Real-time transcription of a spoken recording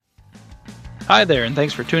Hi there, and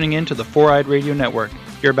thanks for tuning in to the Four-Eyed Radio Network.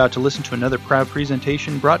 You're about to listen to another proud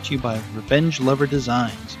presentation brought to you by Revenge Lover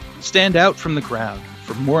Designs. Stand out from the crowd.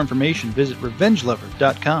 For more information, visit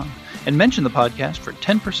revengelover.com and mention the podcast for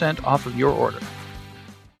 10% off of your order.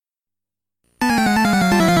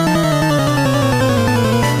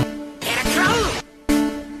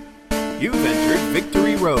 You've entered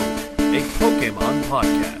Victory Road, a Pokemon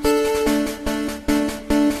podcast.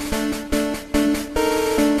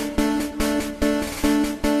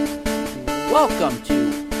 Welcome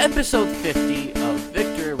to episode 50 of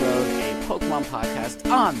Victory Road, a Pokemon podcast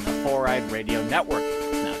on the Four-Eyed Radio Network.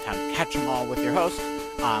 It's now time to catch them all with your host.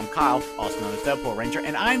 I'm Kyle, also known as Deadpool Ranger,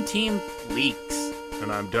 and I'm Team Leaks.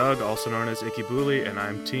 And I'm Doug, also known as Icky Booley, and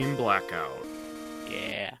I'm Team Blackout.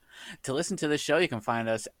 Yeah. To listen to this show, you can find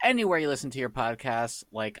us anywhere you listen to your podcasts,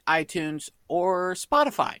 like iTunes or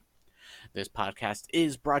Spotify. This podcast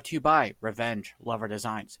is brought to you by Revenge Lover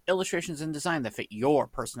Designs, illustrations and design that fit your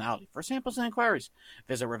personality. For samples and inquiries,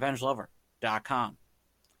 visit revengelover.com.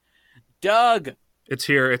 Doug! It's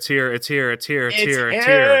here. It's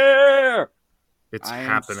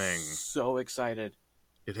happening. So excited.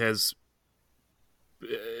 It has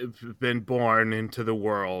been born into the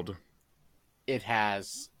world. It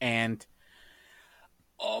has, and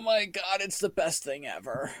oh my god, it's the best thing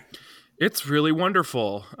ever. It's really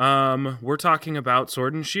wonderful. We're talking about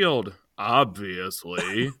Sword and Shield,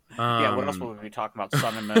 obviously. Yeah, what else will we be talking about?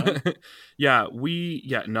 Sun and Moon?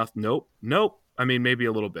 Nope. I mean, maybe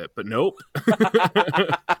a little bit, but nope.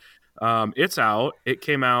 It's out. It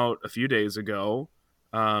came out a few days ago.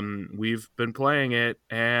 We've been playing it,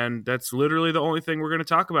 and that's literally the only thing we're going to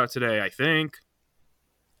talk about today, I think.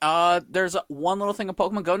 There's one little thing of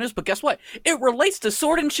Pokemon Go news, but guess what? It relates to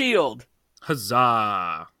Sword and Shield.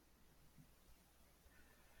 Huzzah!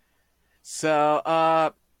 So,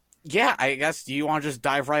 yeah, I guess, do you want to just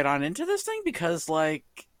dive right on into this thing? Because,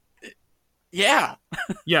 yeah.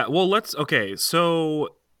 Yeah, well, okay,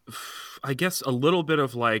 so I guess a little bit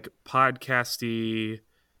of, podcasty,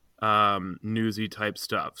 newsy type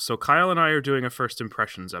stuff. So Kyle and I are doing a first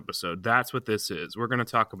impressions episode. That's what this is. We're going to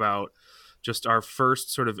talk about just our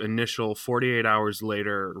first sort of initial 48 hours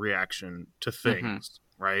later reaction to things,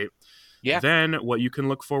 right? Yeah. Then what you can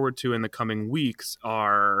look forward to in the coming weeks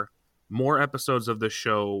are more episodes of the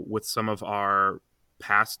show with some of our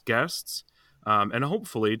past guests, and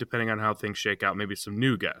hopefully, depending on how things shake out, maybe some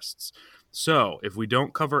new guests. So if we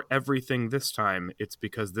don't cover everything this time, it's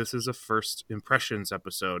because this is a first impressions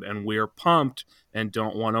episode, and we're pumped and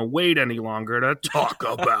don't want to wait any longer to talk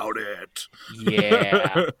about it.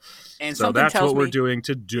 Yeah. And so that's what we're doing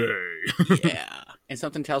today. Yeah. And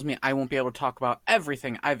something tells me I won't be able to talk about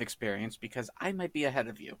everything I've experienced because I might be ahead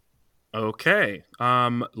of you. Okay,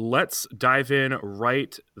 let's dive in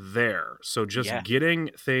right there. So just getting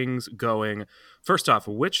things going. First off,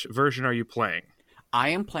 which version are you playing? I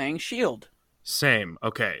am playing Shield. Same.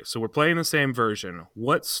 Okay, so we're playing the same version.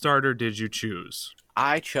 What starter did you choose?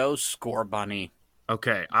 I chose Scorbunny.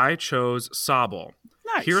 Okay, I chose Sobble.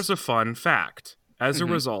 Nice. Here's a fun fact. As a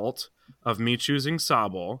result of me choosing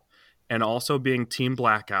Sobble and also being Team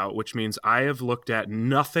Blackout, which means I have looked at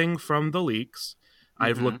nothing from the leaks,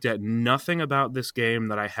 I've looked at nothing about this game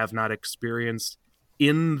that I have not experienced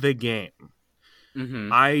in the game.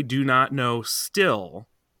 I do not know still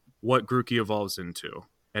what Grookey evolves into,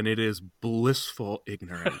 and it is blissful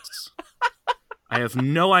ignorance. I have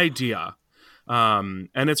no idea. And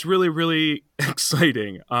it's really, really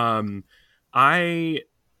exciting. I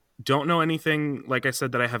don't know anything, like I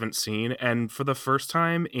said, that I haven't seen, and for the first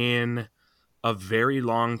time in a very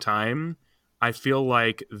long time, I feel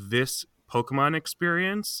like this Pokemon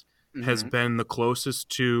experience has been the closest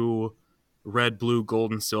to Red, Blue,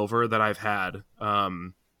 Gold, and Silver that I've had,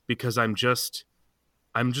 because I'm just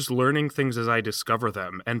learning things as I discover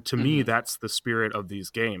them, and to me that's the spirit of these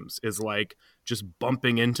games, is like just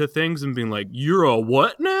bumping into things and being like, you're a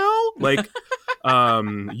what now? Like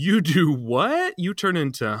you do what? You turn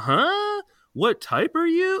into what type are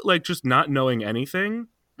you? Like just not knowing anything.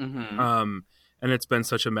 And it's been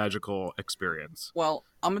such a magical experience. Well,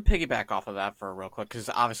 I'm going to piggyback off of that for real quick, because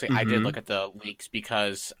obviously I did look at the leaks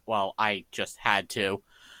because, well, I just had to.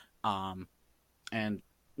 And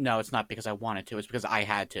no, it's not because I wanted to. It's because I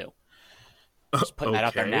had to. Just putting that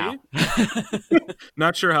out there now.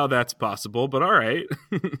 Not sure how that's possible, but all right.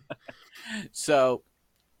 So,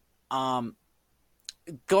 going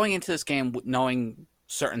into this game knowing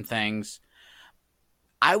certain things,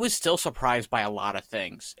 I was still surprised by a lot of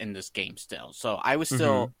things in this game still. So I was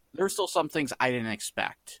still, there were still some things I didn't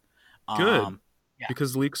expect. Good.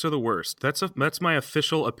 Because leaks are the worst. That's my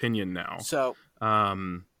official opinion now. So,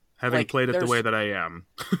 having Like, played it the way that I am.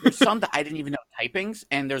 There's some that I didn't even know typings,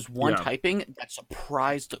 and there's one Yeah. typing that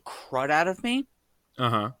surprised the crud out of me,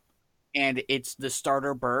 Uh-huh. and it's the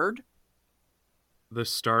starter bird. The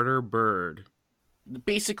starter bird.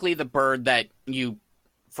 Basically, the bird that you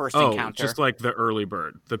first Oh, encounter. just like the early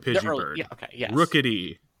bird, the Pidgey bird. Yeah, okay, yes.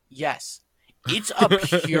 Rookity, Yes. It's a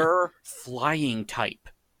pure flying type.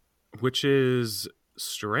 which is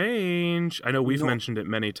strange. I know we've No- mentioned it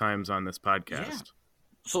many times on this podcast.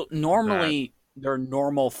 So normally, they're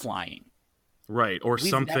normal flying. Right, or We've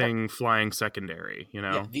something flying secondary, you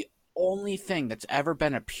know? Yeah, the only thing that's ever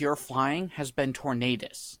been a pure flying has been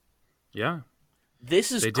Tornadus. Yeah.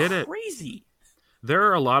 This is They did it. crazy. There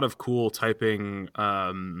are a lot of cool typing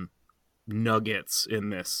nuggets in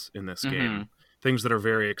this game. Things that are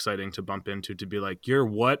very exciting to bump into, to be like, you're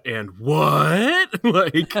what and what?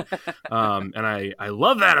 Like, and I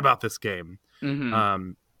love that about this game.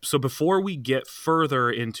 Mhm. So before we get further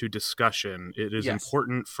into discussion, it is Yes.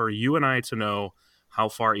 important for you and I to know how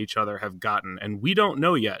far each other have gotten. And we don't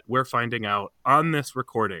know yet. We're finding out on this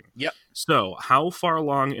recording. Yep. So how far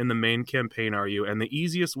along in the main campaign are you? And the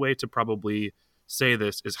easiest way to probably say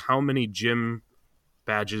this is, how many gym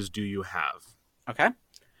badges do you have? Okay.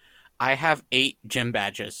 I have 8 gym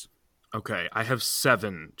badges. Okay, I have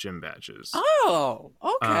 7 gym badges. Oh,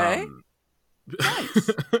 okay. Nice.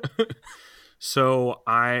 So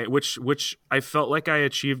which I felt like I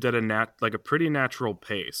achieved at a pretty natural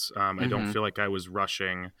pace. I don't feel like I was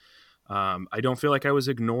rushing. I don't feel like I was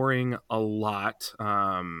ignoring a lot.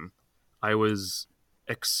 I was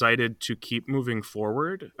excited to keep moving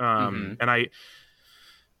forward. And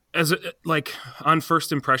on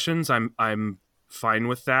first impressions, I'm fine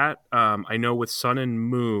with that. I know with Sun and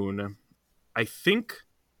Moon, I think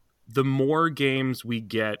the more games we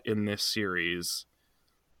get in this series,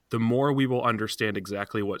 the more we will understand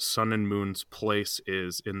exactly what Sun and Moon's place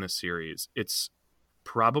is in the series. It's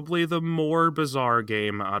probably the more bizarre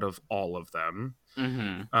game out of all of them.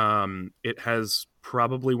 It has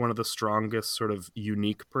probably one of the strongest sort of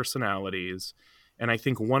unique personalities. And I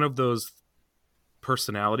think one of those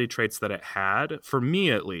personality traits that it had, for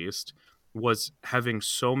me at least, was having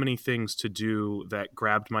so many things to do that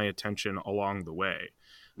grabbed my attention along the way.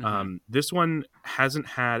 This one hasn't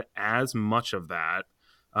had as much of that,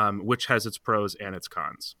 which has its pros and its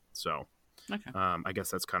cons. So I guess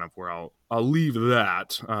that's kind of where I'll leave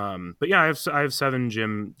that. But yeah, I have 7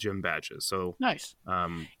 gym badges. So Nice.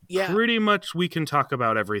 Yeah, pretty much we can talk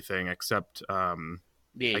about everything except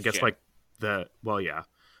The I guess gym. like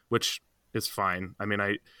which is fine. I mean,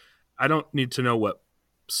 I don't need to know what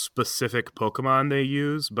specific Pokemon they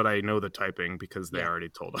use, but I know the typing because they already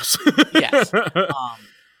told us. Yes.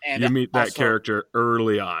 And You meet that also- character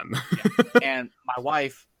early on. And my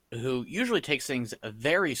wife, who usually takes things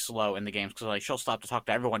very slow in the games because like she'll stop to talk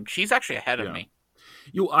to everyone, she's actually ahead of me.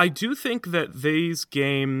 I do think that these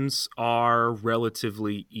games are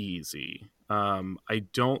relatively easy. I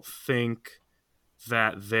don't think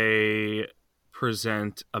that they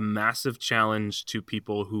present a massive challenge to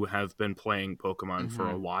people who have been playing Pokemon for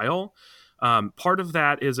a while. Part of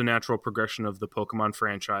that is a natural progression of the Pokemon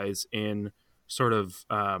franchise in sort of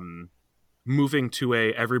moving to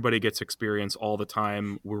everybody gets experience all the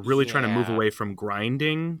time. We're really trying to move away from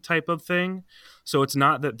grinding type of thing. So it's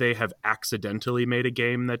not that they have accidentally made a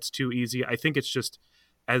game that's too easy. I think it's just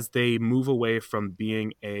as they move away from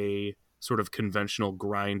being a sort of conventional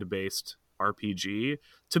grind-based RPG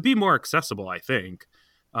to be more accessible, I think.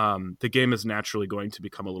 The game is naturally going to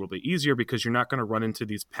become a little bit easier because you're not going to run into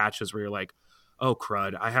these patches where you're like, oh,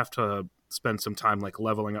 crud, I have to spend some time like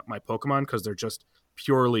leveling up my Pokemon because they're just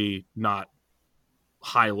purely not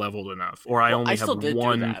high leveled enough, or I only have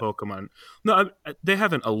one Pokemon. No, they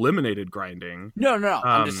haven't eliminated grinding. No.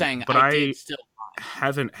 I'm just saying, but I did still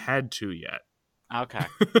haven't had to yet. Okay.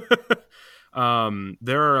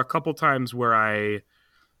 There are a couple times where I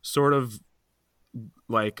sort of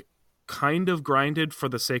like kind of grinded for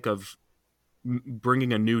the sake of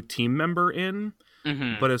bringing a new team member in.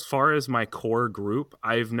 But as far as my core group,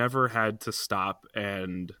 I've never had to stop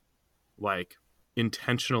and like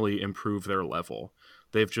intentionally improve their level.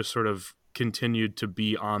 They've just sort of continued to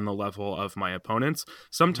be on the level of my opponents,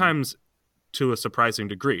 sometimes to a surprising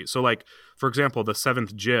degree. So like, for example, the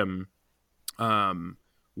 7th gym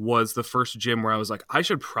was the first gym where I was like, I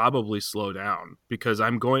should probably slow down because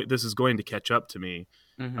this is going to catch up to me.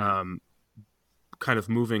 Kind of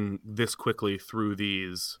moving this quickly through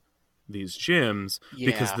these gyms,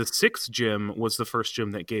 because the 6th gym was the first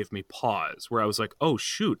gym that gave me pause, where I was like, oh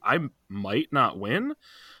shoot, I might not win.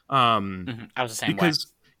 I was the same way.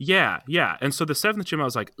 Yeah. And so the 7th gym, I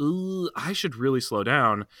was like, ooh, I should really slow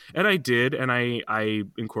down. And I did. And I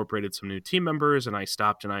incorporated some new team members, and I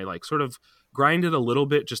stopped and I like sort of grinded a little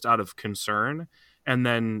bit just out of concern. And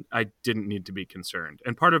then I didn't need to be concerned.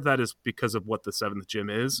 And part of that is because of what the 7th gym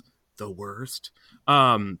is, the worst.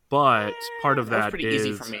 But part of that was pretty is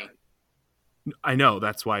easy for me. I know,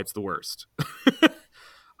 that's why it's the worst.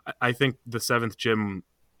 I think the 7th gym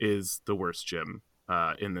is the worst gym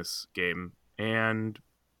in this game, and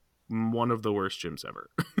one of the worst gyms ever.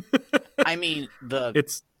 I mean,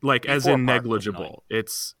 it's like as before in part was negligible.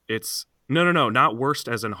 It's no, not worst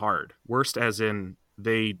as in hard. Worst as in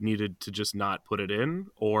they needed to just not put it in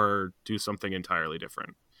or do something entirely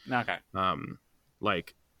different. Okay.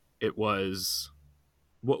 Like it was.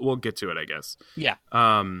 We'll get to it, I guess. Yeah.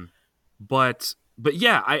 But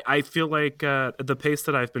yeah, I feel like the pace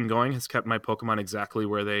that I've been going has kept my Pokemon exactly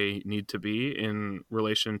where they need to be in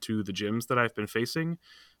relation to the gyms that I've been facing,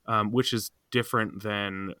 which is different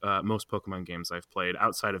than most Pokemon games I've played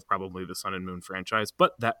outside of probably the Sun and Moon franchise.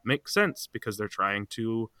 But that makes sense because they're trying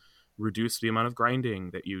to reduce the amount of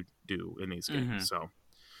grinding that you do in these games. Mm-hmm. So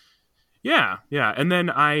yeah. And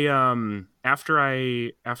then I after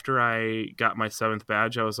I got my 7th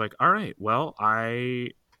badge, I was like, all right, well,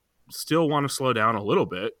 I still want to slow down a little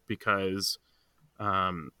bit because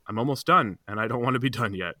I'm almost done and I don't want to be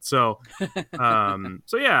done yet. So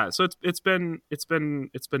so it's been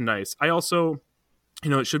nice. I also,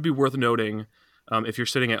 it should be worth noting, if you're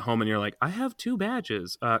sitting at home and you're like, I have 2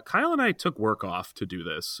 badges. Kyle and I took work off to do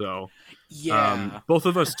this. So both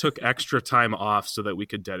of us took extra time off so that we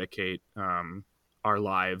could dedicate our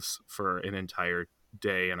lives for an entire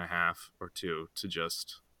day and a half or 2 to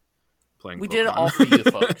just playing We Pokemon. did it all for you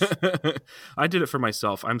folks. I did it for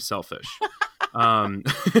myself. I'm selfish. I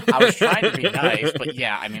was trying to be nice, but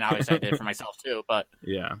yeah, I mean, obviously I did it for myself too, but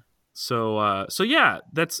Yeah. So yeah,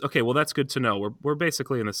 that's okay. Well, that's good to know. We're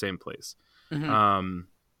basically in the same place. Mhm.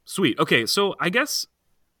 Sweet. Okay. So I guess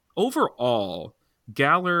overall,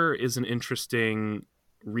 Galar is an interesting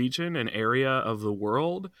region and area of the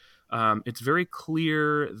world. It's very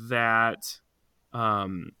clear that,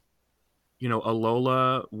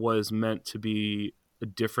 Alola was meant to be a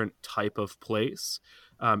different type of place.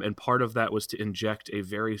 And part of that was to inject a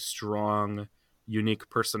very strong, unique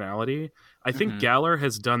personality. I think Galar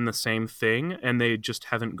has done the same thing, and they just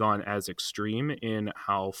haven't gone as extreme in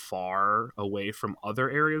how far away from other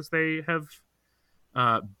areas they have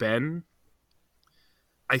been.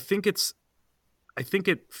 I think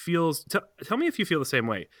it feels... Tell me if you feel the same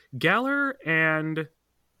way. Galar and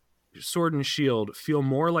Sword and Shield feel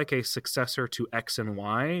more like a successor to X and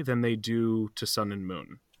Y than they do to Sun and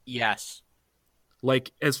Moon. yes.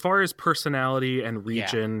 Like, as far as personality and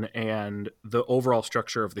region and the overall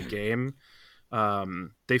structure of the game,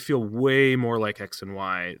 they feel way more like X and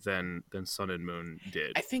Y than Sun and Moon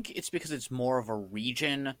did. I think it's because it's more of a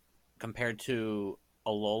region compared to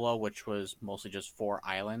Alola, which was mostly just 4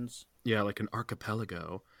 islands. Yeah, like an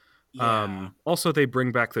archipelago. Yeah. Also, they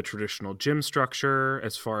bring back the traditional gym structure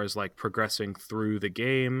as far as like progressing through the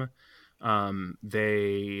game.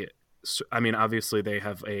 Obviously they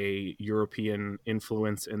have a European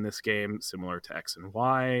influence in this game, similar to X and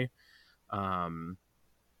Y.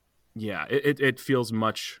 It feels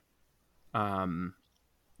much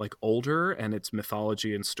like older, and its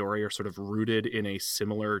mythology and story are sort of rooted in a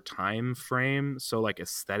similar time frame. So like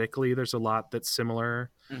aesthetically, there's a lot that's similar.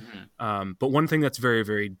 But one thing that's very,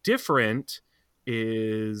 very different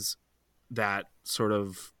is that sort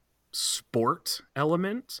of sport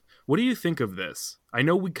element. What do you think of this? I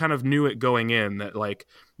know we kind of knew it going in that like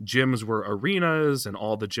gyms were arenas and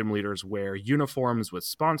all the gym leaders wear uniforms with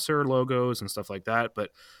sponsor logos and stuff like that.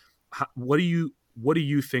 But what do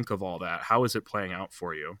you think of all that? How is it playing out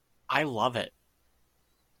for you? I love it.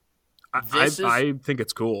 I think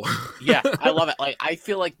it's cool. Yeah, I love it. Like, I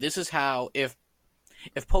feel like this is how, if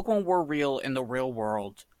Pokemon were real in the real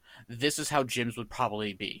world, this is how gyms would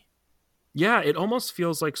probably be. Yeah, it almost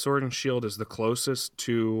feels like Sword and Shield is the closest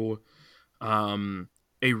to a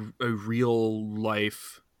real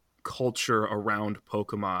life culture around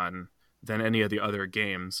Pokemon than any of the other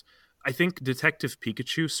games. I think Detective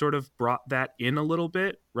Pikachu sort of brought that in a little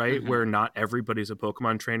bit, right? Where not everybody's a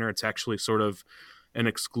Pokemon trainer. It's actually sort of an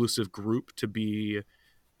exclusive group to be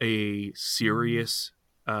a serious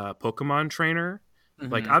Pokemon trainer.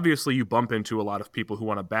 Like, obviously you bump into a lot of people who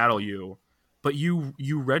want to battle you, but you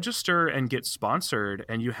register and get sponsored,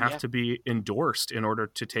 and you have to be endorsed in order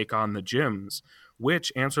to take on the gyms,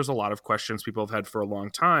 which answers a lot of questions people have had for a long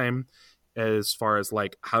time as far as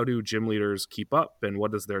like, how do gym leaders keep up and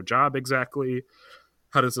what is their job exactly?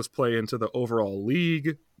 How does this play into the overall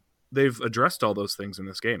league? they've addressed all those things in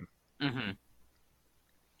this game. Mm-hmm.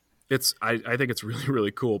 I think it's really,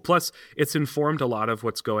 really cool. Plus, it's informed a lot of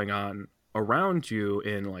what's going on around you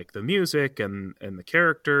in like the music and the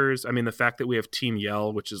characters. I mean, the fact that we have Team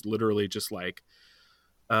Yell, which is literally just like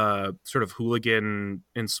sort of hooligan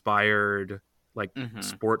inspired like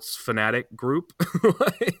sports fanatic group.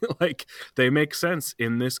 Like they make sense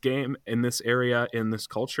in this game, in this area, in this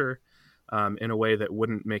culture, in a way that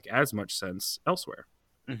wouldn't make as much sense elsewhere.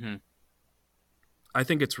 Mm-hmm. I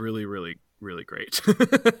think it's really, really, really great.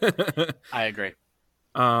 I agree.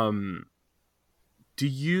 Do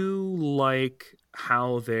you like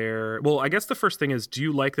how well, I guess the first thing is, do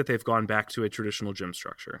you like that they've gone back to a traditional gym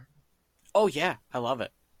structure? Oh yeah, I love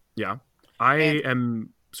it. Yeah. I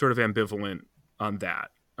am sort of ambivalent on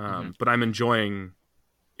that. But I'm enjoying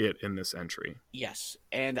it in this entry. Yes.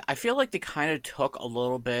 And I feel like they kind of took a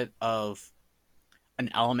little bit of an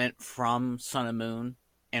element from Sun and Moon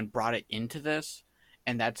and brought it into this.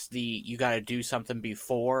 And that's you got to do something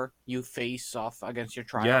before you face off against your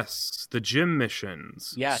trial. Yes, the gym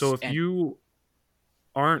missions. Yes. So if you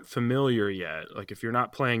aren't familiar yet, like if you're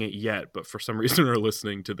not playing it yet, but for some reason are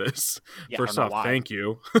listening to this, first off, thank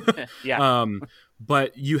you. Yeah.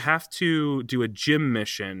 But you have to do a gym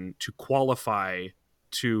mission to qualify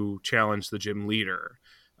to challenge the gym leader,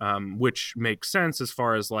 which makes sense as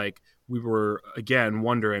far as like we were again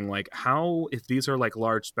wondering like how, if these are like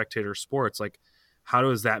large spectator sports, like how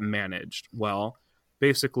is that managed? Well,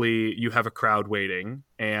 basically you have a crowd waiting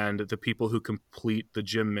and the people who complete the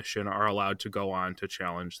gym mission are allowed to go on to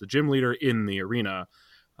challenge the gym leader in the arena.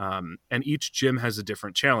 And each gym has a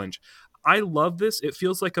different challenge. I love this. It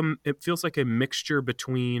feels like a mixture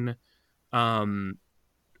between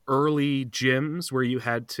early gyms where you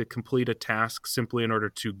had to complete a task simply in order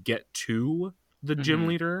to get to the gym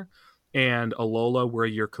leader, and Alola where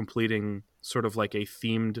you're completing sort of like a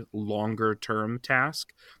themed longer term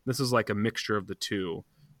task. This is like a mixture of the two.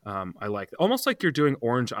 I like that. Almost like you're doing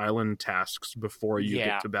Orange Island tasks before you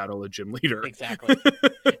get to battle a gym leader. Exactly.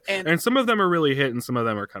 And some of them are really hit and some of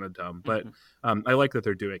them are kind of dumb, but I like that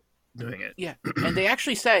they're doing it. Yeah. And they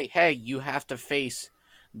actually say, hey, you have to face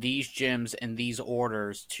these gyms in these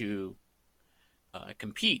orders to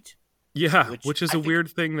compete. Yeah, which is a weird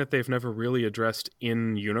thing that they've never really addressed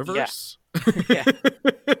in universe. Yeah.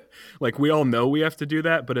 Like we all know we have to do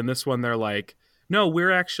that, but in this one they're like, no,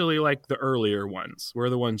 we're actually like the earlier ones. We're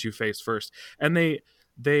the ones you face first. And they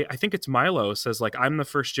I think it's Milo says like, I'm the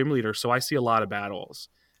first gym leader, so I see a lot of battles.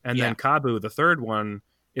 And then Kabu, the third one,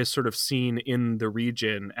 is sort of seen in the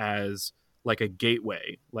region as like a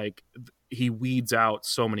gateway. Like he weeds out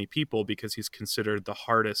so many people because he's considered the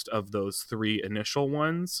hardest of those three initial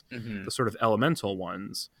ones, the sort of elemental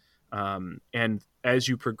ones. And as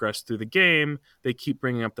you progress through the game, they keep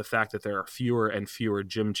bringing up the fact that there are fewer and fewer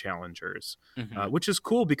gym challengers, which is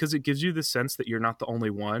cool because it gives you the sense that you're not the only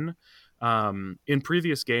one. In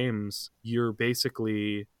previous games, you're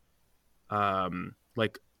basically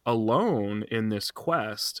like alone in this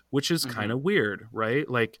quest, which is kind of weird, right?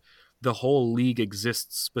 Like the whole league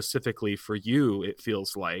exists specifically for you, it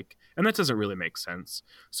feels like, and that doesn't really make sense.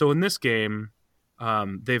 So in this game,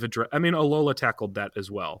 they've addressed, I mean, Alola tackled that as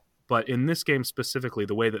well, but in this game specifically,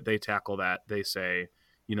 the way that they tackle that, they say,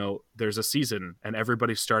 you know, there's a season and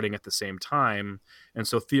everybody's starting at the same time. And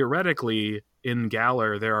so theoretically in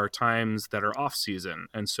Galar, there are times that are off season.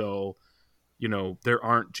 And so, you know, there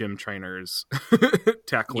aren't gym trainers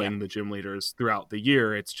tackling the gym leaders throughout the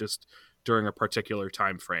year. It's just during a particular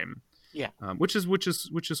time frame. Yeah. Which is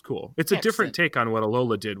cool. It's a different take on what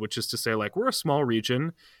Alola did, which is to say like, we're a small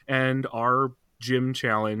region and our gym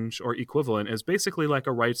challenge or equivalent is basically like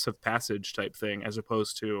a rites of passage type thing as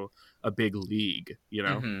opposed to a big league, you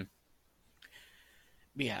know?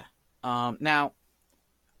 Yeah. Now,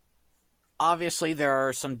 obviously there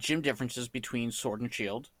are some gym differences between Sword and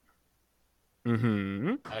Shield.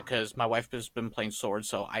 Because my wife has been playing Sword,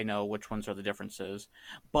 so I know which ones are the differences.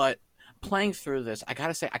 But playing through this, I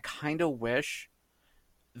gotta say, I kind of wish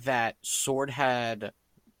that Sword had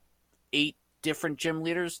 8 different gym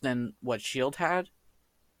leaders than what Shield had.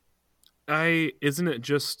 Isn't it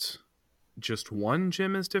just one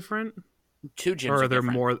gym is different? 2 gyms or are there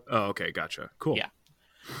different. more? Oh, okay, gotcha. Cool.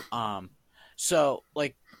 Yeah. So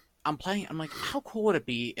like I'm playing, I'm like, how cool would it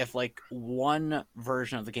be if like one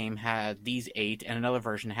version of the game had these 8 and another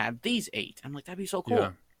version had these 8? I'm like, that'd be so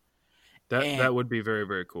cool. Yeah. That would be very,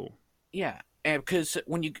 very cool. Yeah. And because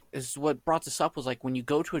what brought this up was like when you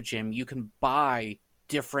go to a gym, you can buy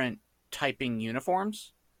different typing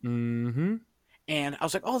uniforms. And I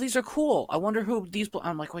was like, oh, these are cool. I wonder who these.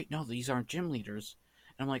 I'm like, wait, no, these aren't gym leaders.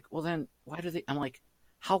 And I'm like, well, then why do they? I'm like,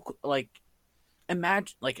 how? Like,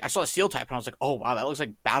 imagine, like, I saw a Steel type and I was like, oh wow, that looks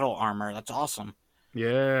like battle armor. That's awesome.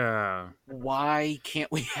 Yeah. Why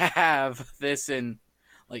can't we have this in,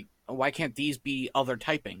 like, why can't these be other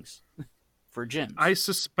typings for gyms? I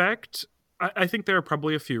suspect, I think there are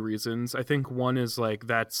probably a few reasons. I think one is like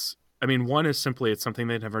one is simply it's something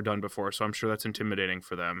they've never done before, so I'm sure that's intimidating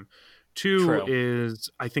for them. Two True. is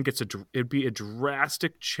I think it'd be a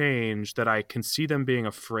drastic change that I can see them being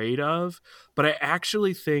afraid of, but I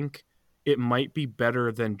actually think it might be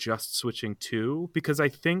better than just switching to, because I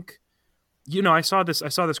think, I saw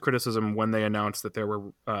this criticism when they announced that there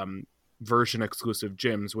were version exclusive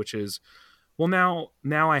gyms, which is, well,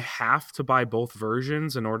 now I have to buy both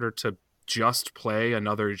versions in order to just play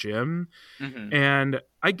another gym. Mm-hmm. And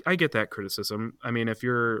I get that criticism. I mean, if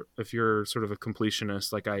you're sort of a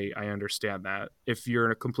completionist, like I understand that. If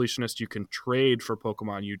you're a completionist, you can trade for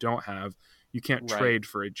Pokemon you don't have. You can't trade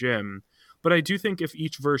for a gym. But I do think if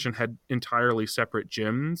each version had entirely separate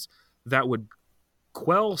gyms, that would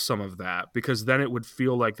quell some of that, because then it would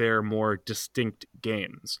feel like they are more distinct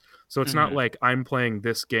games. So it's not like I'm playing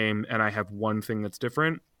this game and I have one thing that's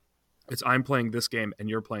different. It's I'm playing this game and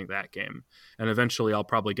you're playing that game, and eventually I'll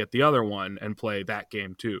probably get the other one and play that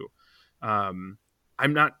game too. I'm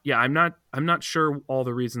not sure all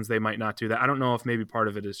the reasons they might not do that. I don't know if maybe part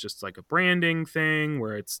of it is just like a branding thing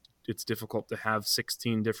where it's difficult to have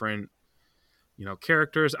 16 different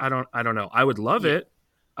characters. I don't know. I would love it.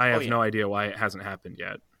 I have no idea why it hasn't happened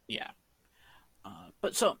yet. Yeah.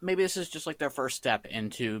 But so maybe this is just like their first step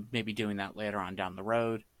into maybe doing that later on down the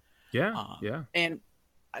road. Yeah. Yeah. And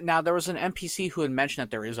now there was an NPC who had mentioned that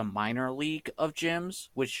there is a minor league of gyms,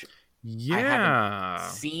 which I haven't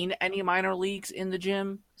seen any minor leagues in the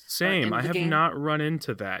gym. Same. I have not run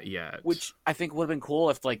into that yet. Which I think would have been cool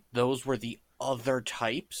if like those were the other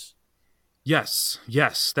types. Yes,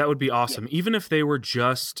 that would be awesome. Yeah. Even if they were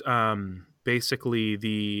just basically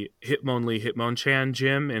the Hitmonchan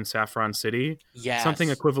gym in Saffron City. Yes. Something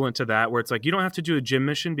equivalent to that, where it's like, you don't have to do a gym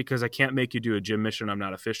mission because I can't make you do a gym mission. I'm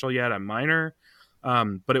not official yet. I'm minor.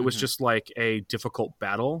 But it was just like a difficult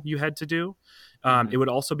battle you had to do. It would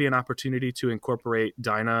also be an opportunity to incorporate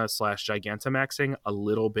Dyna/Gigantamaxing a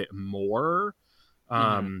little bit more.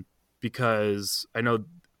 Because I know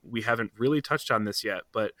we haven't really touched on this yet,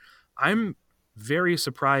 but I'm very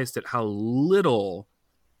surprised at how little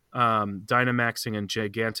Dynamaxing and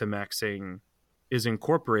Gigantamaxing is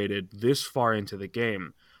incorporated this far into the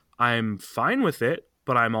game. I'm fine with it,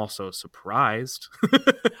 but I'm also surprised.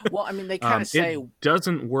 Well, I mean, they kind of say it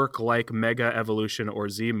doesn't work like Mega Evolution or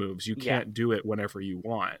Z moves. You can't do it whenever you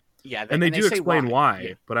want. Yeah, and they do explain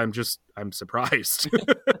why, but I'm surprised.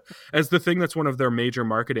 As the thing that's one of their major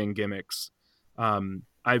marketing gimmicks.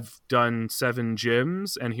 I've done 7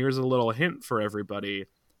 gyms, and here's a little hint for everybody.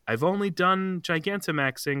 I've only done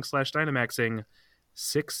Gigantamaxing/Dynamaxing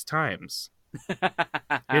 6 times.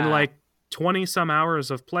 In like 20 some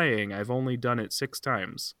hours of playing, I've only done it 6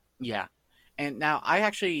 times. Yeah. And now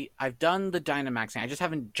I've done the Dynamaxing. I just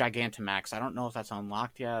haven't Gigantamax. I don't know if that's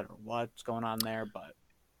unlocked yet or what's going on there, but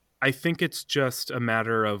I think it's just a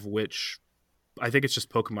matter of I think it's just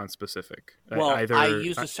Pokemon specific. Well, I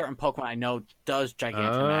used a certain Pokemon I know does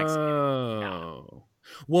Gigantamax. Oh.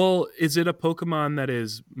 Well, is it a Pokemon that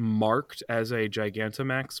is marked as a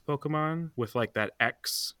Gigantamax Pokemon with like that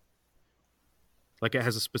X? Like it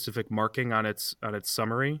has a specific marking on its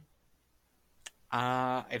summary?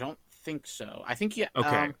 I don't think so. I think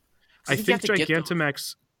okay. I think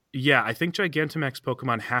Gigantamax. Yeah, I think Gigantamax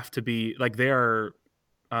Pokemon have to be like they are.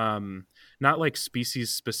 Not like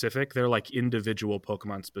species specific, they're like individual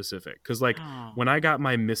Pokemon specific. Because like when I got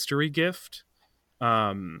my mystery gift,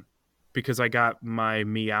 because I got my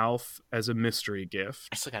Meowth as a mystery gift.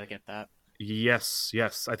 I still gotta get that. Yes.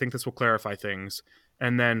 I think this will clarify things.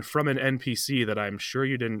 And then from an NPC that I'm sure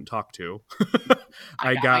you didn't talk to,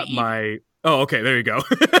 I got my. Oh, okay, there you go.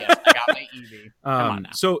 Yes, I got my Eevee. Come on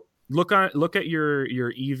now. So look at your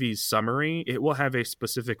Eevee's summary. It will have a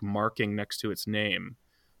specific marking next to its name.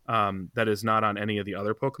 That is not on any of the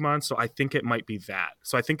other Pokemon. So I think it might be that.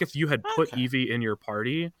 So I think if you had put Eevee in your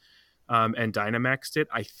party and Dynamaxed it,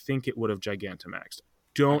 I think it would have Gigantamaxed.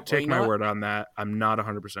 Don't take my word on that. I'm not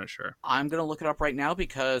 100% sure. I'm going to look it up right now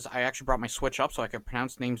because I actually brought my Switch up so I can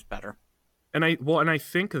pronounce names better. And I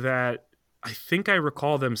think I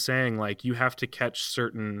recall them saying like you have to catch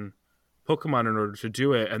certain Pokemon in order to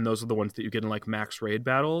do it, and those are the ones that you get in like max raid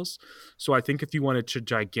battles. So I think if you wanted to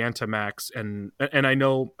Gigantamax and I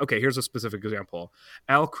know, okay, here's a specific example.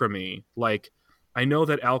 Alcremie, like I know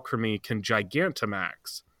that Alcremie can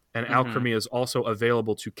Gigantamax, and Alcremie is also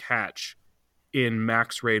available to catch in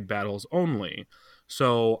max raid battles only.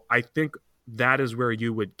 So I think that is where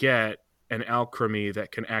you would get an Alcremie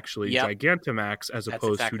that can actually Yep. Gigantamax as That's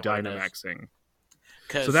opposed exactly to what it is. Dynamaxing.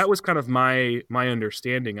 'Cause- So that was kind of my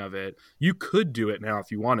understanding of it. You could do it now if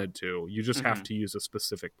you wanted to. You just have to use a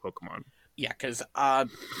specific Pokemon. Yeah, because I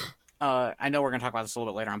know we're going to talk about this a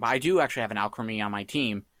little bit later on, but I do actually have an Alcremie on my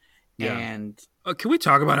team. Yeah. And Can we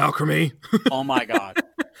talk about Alcremie? oh my god.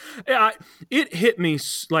 Yeah, it hit me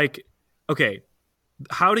like, okay,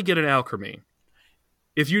 how to get an Alcremie.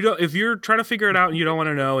 If you're trying to figure it out and you don't want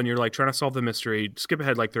to know and you're like trying to solve the mystery, skip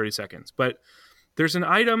ahead like 30 seconds. But there's an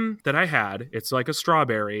item that I had. It's like a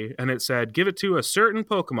strawberry, and it said, give it to a certain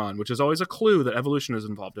Pokemon, which is always a clue that evolution is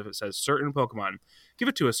involved. If it says certain Pokemon, give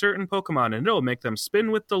it to a certain Pokemon, and it'll make them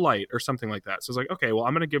spin with delight or something like that. So it's like, okay, well,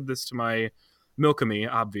 I'm going to give this to my Milkami,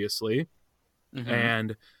 obviously,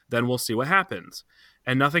 and then we'll see what happens.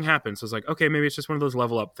 And nothing happened. So it's like, okay, maybe it's just one of those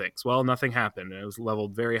level up things. Well, nothing happened. And it was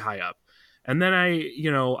leveled very high up. And then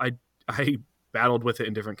I battled with it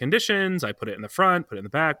in different conditions. I put it in the front, put it in the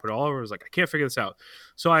back, put it all over. I was like, I can't figure this out.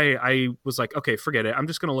 So I was like, okay, forget it. I'm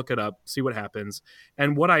just going to look it up, see what happens.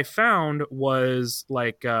 And what I found was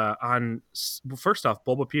like first off,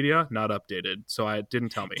 Bulbapedia, not updated. So it didn't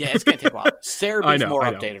tell me. Yeah, it's going to take a while. Cerebee's more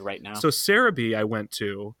updated right now. So Cerebi I went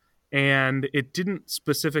to, and it didn't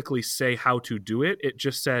specifically say how to do it. It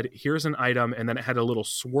just said, here's an item, and then it had a little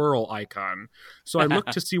swirl icon. So I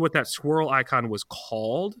looked to see what that swirl icon was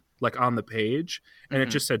called, like on the page, and it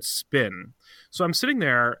just said spin. So I'm sitting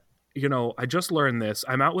there, I just learned this.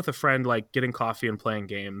 I'm out with a friend, like getting coffee and playing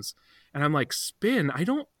games, and I'm like, spin? I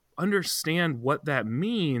don't understand what that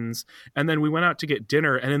means. And then we went out to get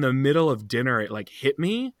dinner, and in the middle of dinner, it like hit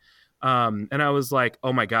me. And I was like,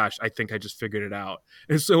 oh my gosh, I think I just figured it out.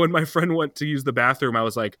 And so when my friend went to use the bathroom, I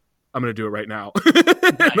was like, I'm going to do it right now.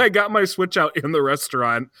 And I got my Switch out in the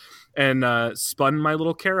restaurant and spun my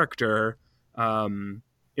little character in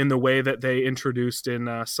the way that they introduced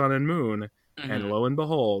in Sun and Moon. And lo and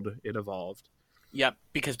behold, it evolved. Yep,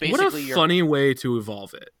 because basically what a funny way to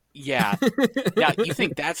evolve it. Yeah. Now, you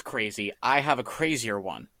think that's crazy. I have a crazier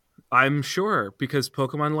one. I'm sure, because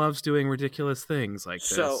Pokemon loves doing ridiculous things like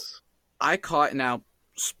this. I caught, now,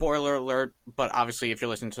 spoiler alert, but obviously if you're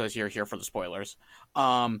listening to this, you're here for the spoilers.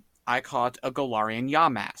 I caught a Galarian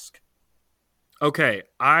Yamask. Okay,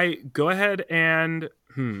 I go ahead and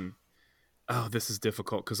oh, this is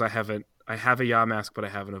difficult because I have a Yamask, but I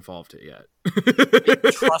haven't evolved it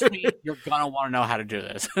yet. Trust me, you're gonna want to know how to do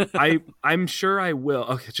this. I'm sure I will.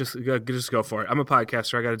 Okay, just go for it. I'm a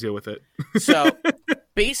podcaster. I got to deal with it. So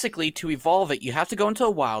basically, to evolve it, you have to go into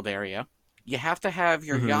a wild area. You have to have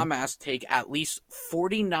your Yamask take at least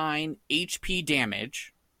 49 HP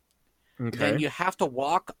damage. Okay. Then you have to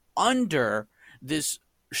walk under this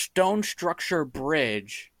stone structure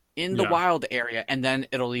bridge in the wild area, and then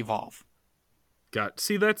it'll evolve.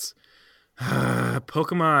 See, that's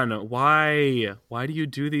Pokemon. Why do you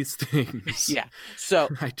do these things? Yeah. So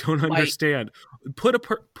I don't understand. Put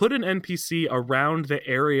an NPC around the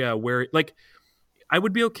area where, like, I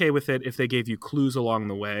would be okay with it if they gave you clues along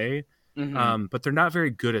the way. But they're not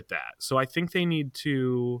very good at that. So I think they need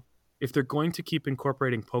to, if they're going to keep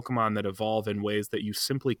incorporating Pokemon that evolve in ways that you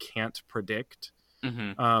simply can't predict,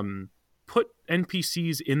 put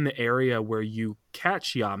NPCs in the area where you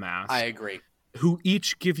catch Yamask. I agree. Who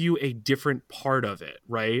each give you a different part of it,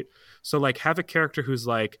 right? So like have a character who's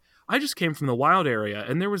like, I just came from the wild area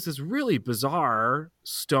and there was this really bizarre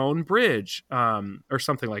stone bridge or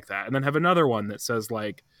something like that. And then have another one that says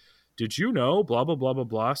like, did you know blah, blah, blah, blah,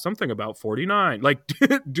 blah, something about 49. Like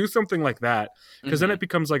do something like that because then it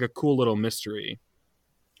becomes like a cool little mystery.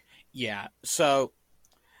 Yeah. So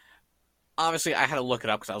obviously I had to look it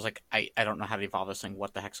up because I was like, I don't know how to evolve this thing.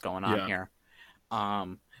 What the heck's going on here?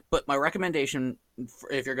 But my recommendation,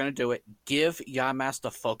 if you're going to do it, give Yamask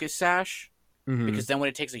the Focus Sash, because then when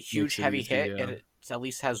it takes a huge heavy hit, it at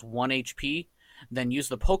least has 1 HP. Then use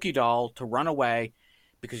the Pokédoll to run away,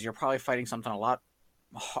 because you're probably fighting something a lot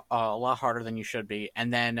harder than you should be.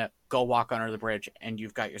 And then go walk under the bridge, and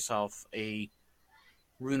you've got yourself a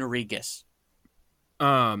Runerigus.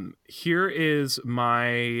 Here is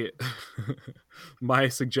my my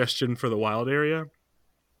suggestion for the wild area.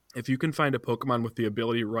 If you can find a Pokemon with the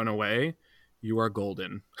ability to run away, you are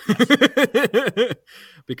golden. Yes.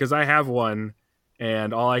 Because I have one,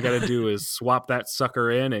 and all I got to do is swap that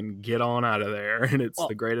sucker in and get on out of there. And it's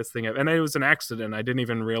the greatest thing ever. And it was an accident. I didn't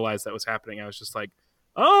even realize that was happening. I was just like,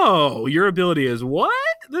 oh, your ability is what?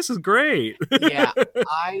 This is great. Yeah,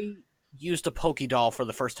 I used a Pokédoll for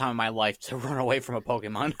the first time in my life to run away from a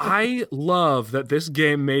Pokemon. I love that this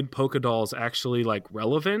game made Pokédolls actually like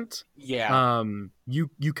relevant. Yeah.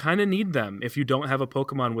 You kind of need them if you don't have a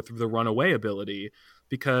Pokemon with the runaway ability,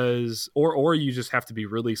 because or you just have to be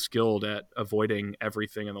really skilled at avoiding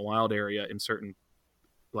everything in the wild area in certain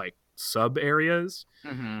like sub areas,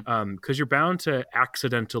 because you're bound to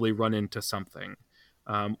accidentally run into something.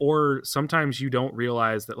 Or sometimes you don't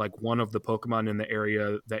realize that like one of the Pokemon in the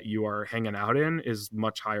area that you are hanging out in is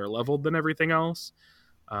much higher leveled than everything else.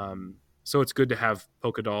 So it's good to have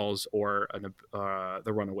Pokédolls or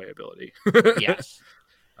the runaway ability. Yes.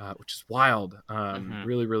 Which is wild.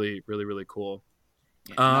 Really, really, really, really cool.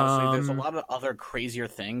 Yeah, honestly, there's a lot of other crazier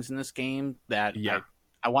things in this game that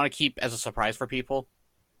I want to keep as a surprise for people.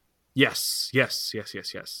 Yes.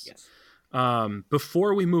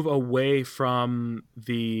 Before we move away from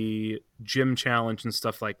the gym challenge and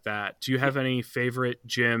stuff like that, do you have any favorite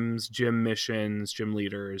gyms, gym missions, gym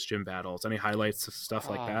leaders, gym battles, any highlights of stuff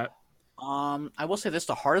like that? I will say this,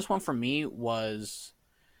 the hardest one for me was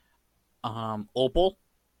Opal.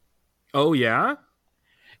 Oh yeah?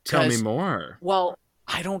 Tell me more. Well,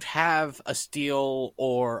 I don't have a steel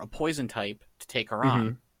or a poison type to take her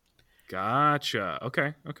on. Gotcha.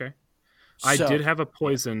 Okay. I did have a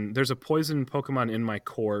poison. There's a poison Pokemon in my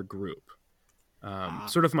core group.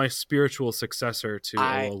 Sort of my spiritual successor to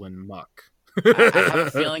Alolan Muck. I have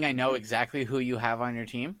a feeling I know exactly who you have on your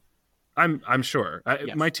team. I'm sure.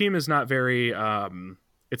 Yes. My team is not very.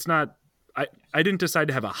 It's not. I didn't decide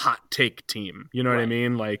to have a hot take team. You know what I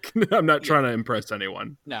mean? Like I'm not trying to impress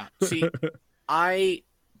anyone. No. See,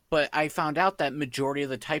 But I found out that majority of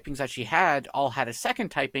the typings that she had all had a second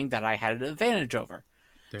typing that I had an advantage over.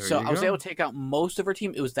 So I was able to take out most of her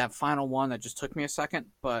team. It was that final one that just took me a second.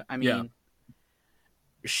 But, I mean,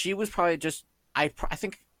 she was probably just... I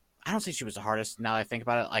don't think she was the hardest now that I think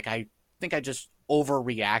about it. Like, I think I just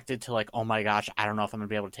overreacted to, like, oh my gosh, I don't know if I'm going to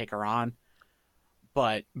be able to take her on.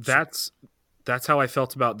 But... That's how I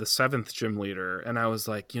felt about the 7th gym leader. And I was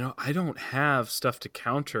like, I don't have stuff to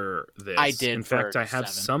counter this. I did. In fact, I have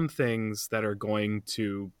some things that are going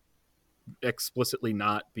to explicitly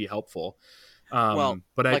not be helpful.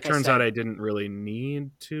 But it turns out I didn't really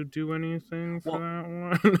need to do anything for that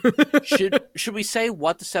one. should we say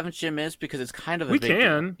what the 7th gym is? Because it's kind of a big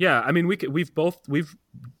deal. Yeah. I mean,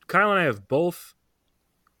 Kyle and I have both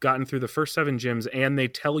gotten through the first 7 gyms, and they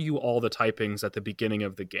tell you all the typings at the beginning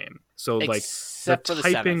of the game. So except like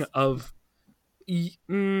the typing of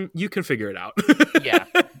you can figure it out. Yeah.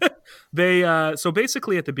 They so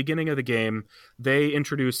basically at the beginning of the game, they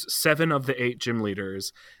introduce 7 of the 8 gym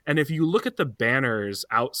leaders, and if you look at the banners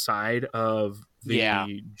outside of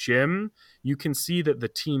the gym, you can see that the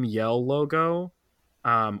Team Yell logo,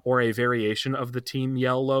 or a variation of the Team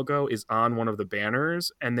Yell logo, is on one of the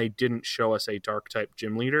banners, and they didn't show us a dark type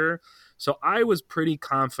gym leader. So I was pretty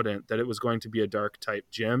confident that it was going to be a dark type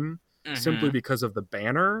gym, simply because of the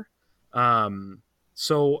banner.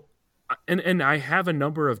 So and I have a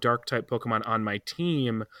number of dark type Pokemon on my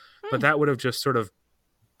team, but that would have just sort of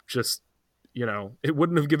it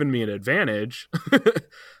wouldn't have given me an advantage.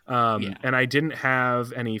 And I didn't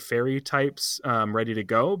have any fairy types ready to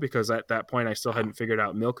go, because at that point I still hadn't figured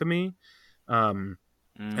out Milkamy. And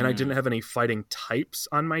I didn't have any fighting types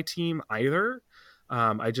on my team either.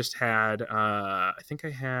 I just had, I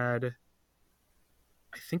didn't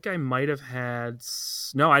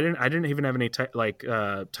even have any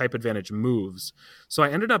type advantage moves. So I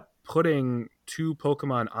ended up putting 2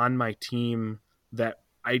 Pokemon on my team that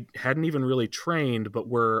I hadn't even really trained, but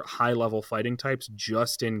were high level fighting types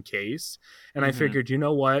just in case. And I figured, you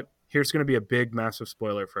know what? Here's going to be a big, massive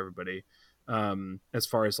spoiler for everybody, as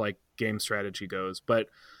far as like game strategy goes. But,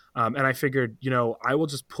 and I figured, I will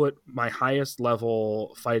just put my highest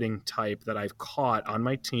level fighting type that I've caught on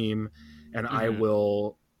my team, and I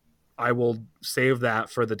will save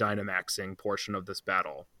that for the Dynamaxing portion of this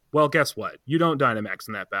battle. Well, guess what? You don't Dynamax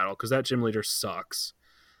in that battle, because that gym leader sucks.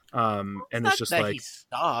 And it's just that like he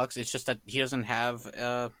sucks. It's just that he doesn't have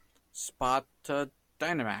a spot to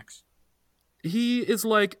Dynamax. He is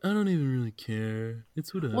like, I don't even really care.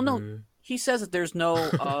 It's whatever. Well, no, he says that there's no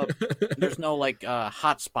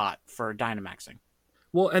hot spot for Dynamaxing.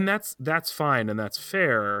 Well, and that's fine and that's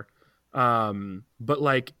fair. But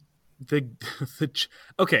like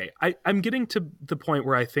okay, I'm getting to the point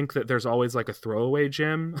where I think that there's always like a throwaway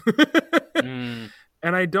gym.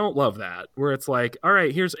 And I don't love that, where it's like, all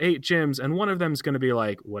right, here's 8 gyms, and one of them is going to be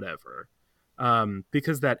like, whatever.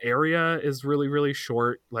 Because that area is really, really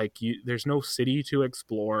short. Like, there's no city to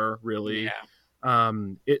explore, really. Yeah.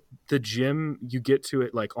 The gym, you get to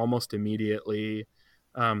it, like, almost immediately.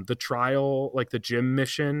 The trial, like the gym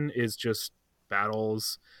mission, is just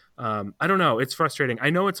battles. I don't know. It's frustrating. I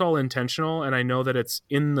know it's all intentional, and I know that it's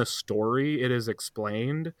in the story. It is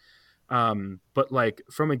explained. But like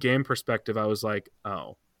from a game perspective, I was like,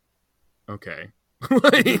 oh, okay,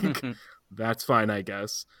 like that's fine, I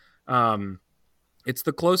guess. It's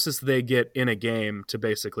the closest they get in a game to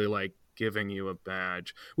basically like giving you a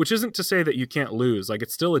badge, which isn't to say that you can't lose. Like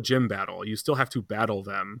it's still a gym battle. You still have to battle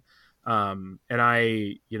them. And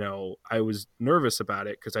I was nervous about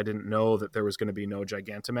it because I didn't know that there was going to be no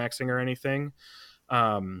Gigantamaxing or anything.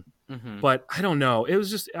 But I don't know. It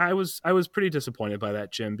was just I was pretty disappointed by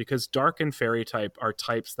that gym because Dark and Fairy type are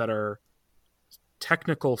types that are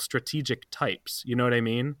technical strategic types. You know what I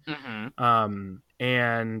mean?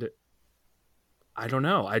 And I don't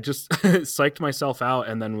know. I just psyched myself out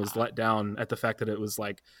and then was let down at the fact that it was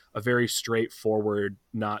like a very straightforward,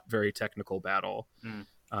 not very technical battle.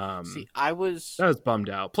 I was bummed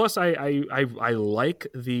out. Plus, I like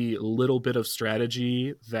the little bit of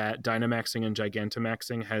strategy that Dynamaxing and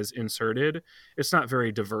Gigantamaxing has inserted. It's not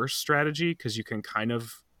very diverse strategy because you can kind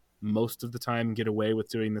of most of the time get away with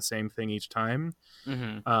doing the same thing each time.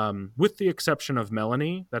 With the exception of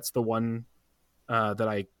Melanie, that's the one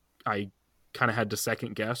that I kind of had to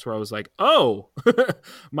second guess, where I was like, oh,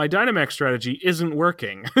 my Dynamax strategy isn't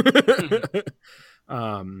working.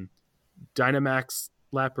 Dynamax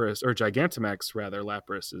Lapras, or Gigantamax rather,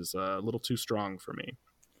 Lapras is a little too strong for me.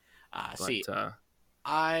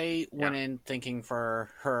 I went in thinking for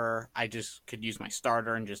her, I just could use my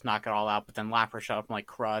starter and just knock it all out. But then Lapras showed up. I'm like,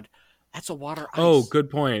 crud, that's a water ice. Oh, good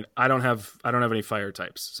point. I don't have any fire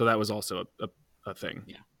types, so that was also a thing.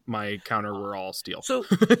 Yeah, my counter were all steel. So,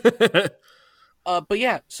 but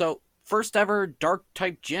yeah, so first ever dark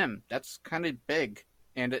type gym. That's kind of big.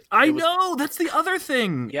 And I know that's the other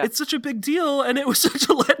thing. Yeah. It's such a big deal, and it was such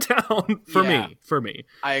a letdown for me.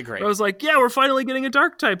 I agree. I was like, yeah, we're finally getting a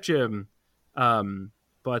dark type gym. So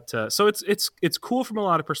it's cool from a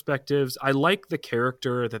lot of perspectives. I like the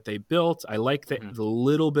character that they built. I like the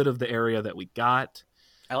little bit of the area that we got.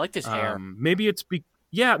 I liked his hair. Maybe it's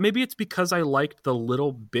because I liked the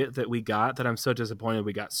little bit that we got that I'm so disappointed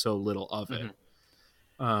we got so little of it.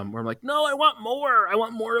 Where I'm like, no, I want more. I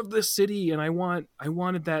want more of this city, and I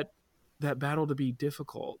wanted that battle to be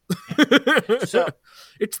difficult. So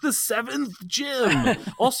it's the 7th gym.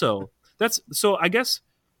 Also, I guess,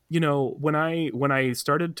 when I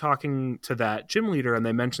started talking to that gym leader and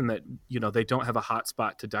they mentioned that, they don't have a hot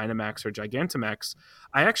spot to Dynamax or Gigantamax,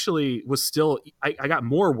 I actually was still, I got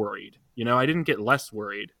more worried. I didn't get less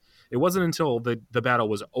worried. It wasn't until the battle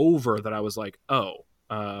was over that I was like, oh,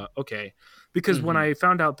 okay. Because when I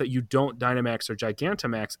found out that you don't Dynamax or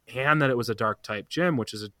Gigantamax and that it was a dark type gym,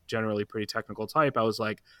 which is a generally pretty technical type, I was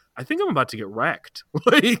like, I think I'm about to get wrecked.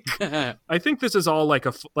 Like, I think this is all like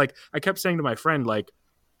I kept saying to my friend, like,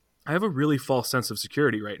 I have a really false sense of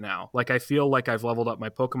security right now. Like, I feel like I've leveled up my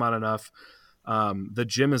Pokemon enough. The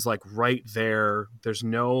gym is like right there. There's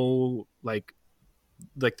no like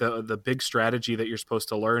the big strategy that you're supposed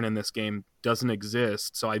to learn in this game doesn't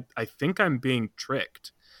exist. So I think I'm being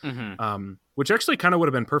tricked. Which actually kind of would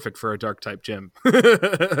have been perfect for a dark type gym. Yeah,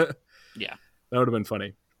 that would have been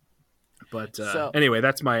funny. But anyway,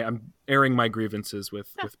 I'm airing my grievances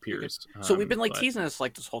with peers. So we've been teasing this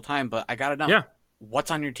this whole time, but I gotta know, what's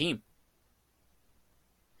on your team?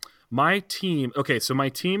 My team. Okay, so my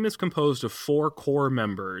team is composed of 4 core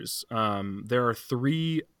members. There are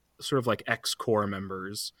 3 sort of like ex-core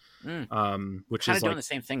members, which kind is of doing the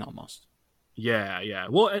same thing almost. Yeah.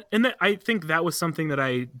 Well, and I think that was something that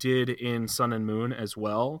I did in Sun and Moon as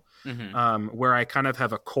well, where I kind of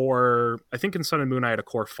have a core. I think in Sun and Moon I had a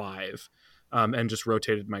core 5, and just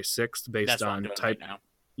rotated my 6th based on type. Right now.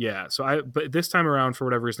 Yeah. But this time around, for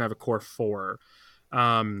whatever reason, I have a core 4.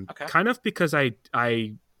 Kind of because I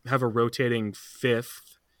have a rotating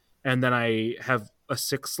 5th, and then I have a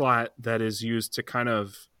 6th slot that is used to kind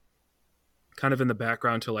of in the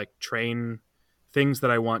background to like train things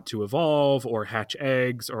that I want to evolve or hatch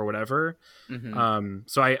eggs or whatever.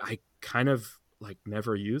 So I kind of like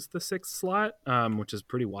never used the 6th slot, which is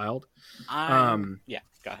pretty wild. Yeah,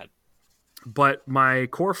 go ahead. But my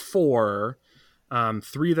core 4,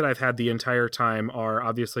 3 that I've had the entire time are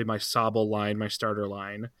obviously my Sobble line, my starter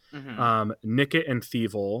line, Nickit and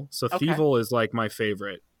Thievul. So Thievul is like my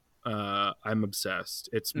favorite. I'm obsessed.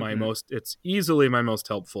 It's my it's easily my most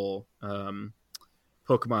helpful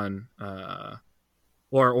Pokemon,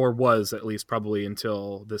 or was at least probably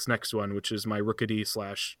until this next one, which is my Rookidee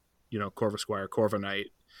 / Corvisquire,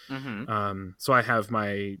 Corviknight. So I have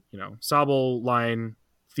my Sobble line,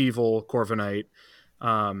 Thievul, Corviknight.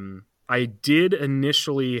 I did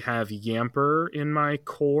initially have Yamper in my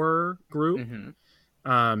core group,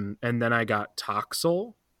 and then I got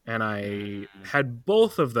Toxel, and I had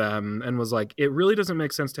both of them, and was like, it really doesn't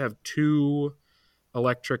make sense to have 2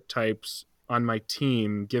 electric types on my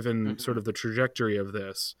team, given sort of the trajectory of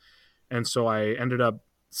this. And so I ended up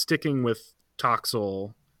sticking with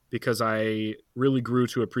Toxel because I really grew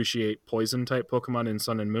to appreciate poison type Pokemon in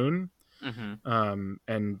Sun and Moon.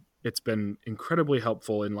 And it's been incredibly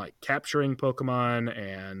helpful in like capturing Pokemon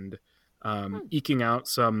and eking out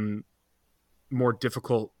some more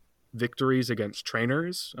difficult victories against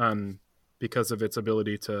trainers because of its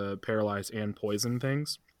ability to paralyze and poison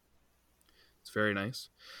things. It's very nice.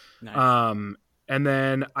 And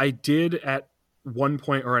then I did at one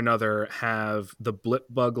point or another have the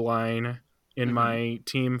Blipbug line in my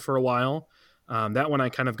team for a while. That one I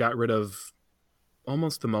kind of got rid of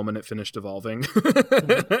almost the moment it finished evolving.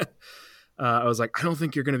 I was like, I don't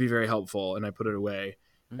think you're going to be very helpful, and I put it away.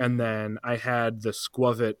 And then I had the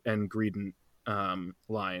Squavit and Greedent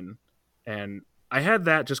line, and I had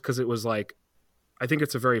that just because it was like, I think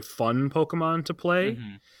it's a very fun Pokemon to play,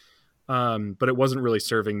 but it wasn't really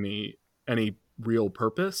serving me any real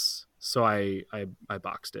purpose, so I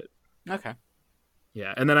boxed it. Okay.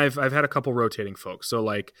 Yeah, and then I've had a couple rotating folks. So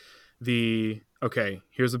like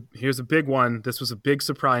here's a big one. This was a big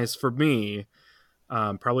surprise for me.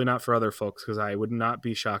 Probably not for other folks, because I would not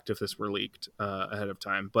be shocked if this were leaked ahead of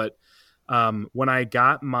time. But when I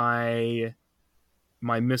got my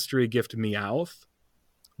mystery gift Meowth,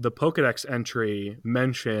 the Pokedex entry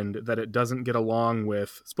mentioned that it doesn't get along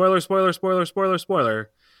with spoiler,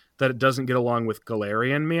 that it doesn't get along with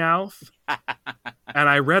Galarian Meowth. And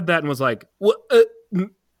I read that and was like, what?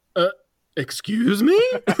 Excuse me?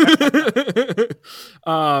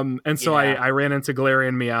 And so I ran into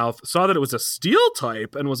Galarian Meowth, saw that it was a steel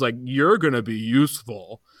type, and was like, you're gonna be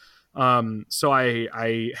useful. So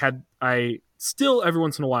I still every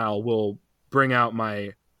once in a while will bring out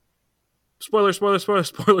my spoiler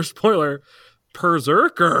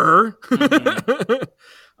Berserker,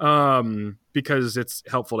 because it's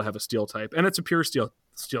helpful to have a steel type, and it's a pure steel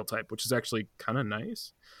type, which is actually kind of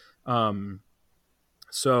nice.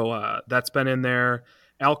 So that's been in there.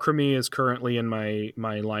 Alchemy is currently in my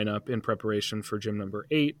lineup in preparation for gym number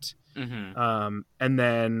 8. And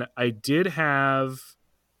then I did have,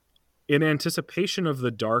 in anticipation of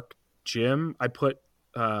the dark gym, I put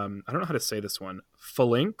I don't know how to say this one,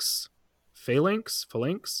 Phalanx, and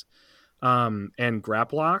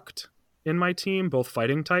Graplocked in my team, both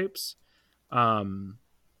fighting types. But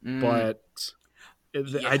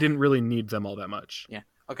I didn't really need them all that much. Yeah.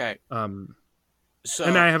 Okay. So,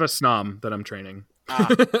 and I have a Snom that I'm training.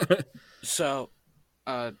 So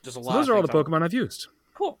there's a lot. So those are all the Pokemon I've used.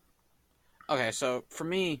 Cool. Okay, so for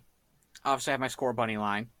me, obviously I have my Score Bunny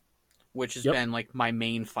line, which has been like my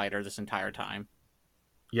main fighter this entire time.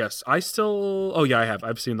 Yes, I still. Oh yeah, I have.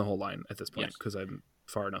 I've seen the whole line at this point because I'm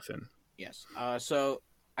far enough in. Yes. So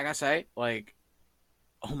I gotta say, like,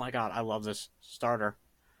 oh my god, I love this starter.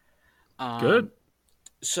 Good.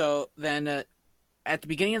 So then, at the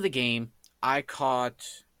beginning of the game, I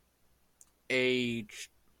caught a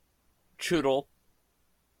Choodle.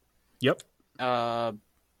 Yep.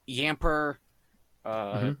 Yamper.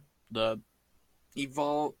 The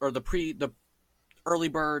Evolve or the early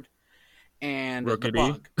bird. And Rookity. The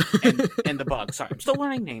bug. And the bug. Sorry, I'm still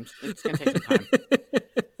learning names. It's going to take some time.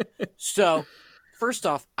 So, first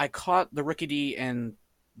off, I caught the Rookity and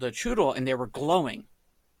the Choodle, and they were glowing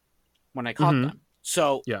when I caught them.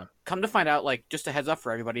 So, come to find out, like, just a heads up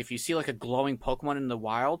for everybody, if you see, like, a glowing Pokemon in the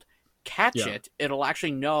wild, catch it. It'll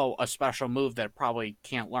actually know a special move that it probably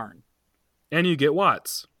can't learn. And you get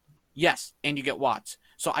Watts. Yes, and you get Watts.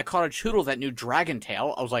 So, I caught a Choodle that knew Dragon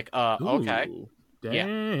Tail. I was like, okay. Dang.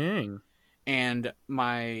 Yeah. And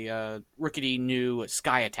my Rookity knew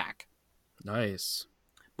Sky Attack. Nice.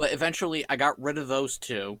 But eventually I got rid of those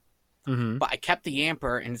two. But I kept the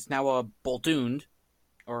Yamper, and it's now a Boltund,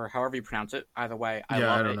 or however you pronounce it. Either way, I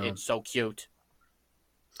love it. It's so cute.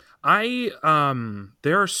 There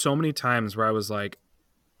are so many times where I was like,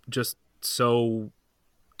 just so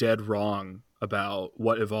dead wrong about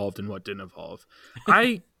what evolved and what didn't evolve.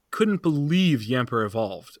 I couldn't believe Yamper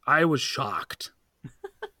evolved. I was shocked.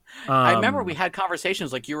 I remember we had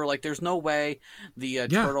conversations, like, you were like, there's no way the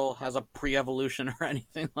turtle has a pre-evolution or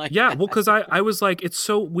anything like that. Yeah, well, because I was like, it's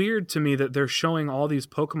so weird to me that they're showing all these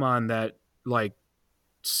Pokemon that, like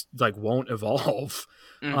won't evolve.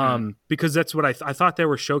 Because that's what I thought they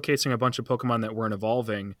were showcasing a bunch of Pokemon that weren't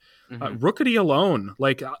evolving. Rookity alone,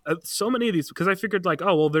 like, so many of these, because I figured, like,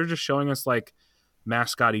 oh, well, they're just showing us, like,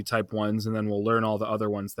 mascotty type ones, and then we'll learn all the other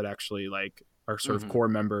ones that actually, like, our sort of Mhm. core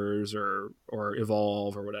members or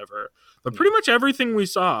evolve or whatever. But pretty much everything we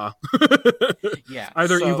saw Yeah.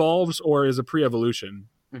 either so, evolves or is a pre-evolution.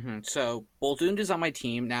 So Boltund is on my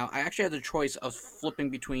team now. I actually had the choice of flipping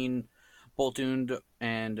between Boltund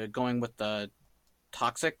and going with the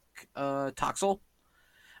Toxel.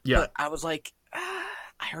 Yeah. But I was like,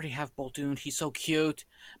 I already have Boltund. He's so cute.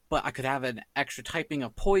 But I could have an extra typing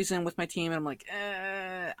of poison with my team. And I'm like,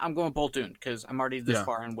 I'm going Boltund because I'm already this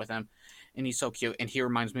far in with him. And he's so cute. And he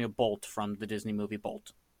reminds me of Bolt from the Disney movie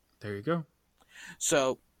Bolt. There you go.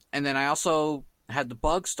 So, and then I also had the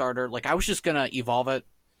bug starter. Like, I was just going to evolve it.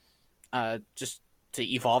 Just to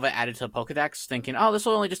evolve it, add it to the Pokedex, thinking, oh, this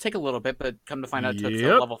will only just take a little bit. But come to find out it took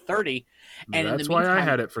to level 30. And that's in the why meantime, I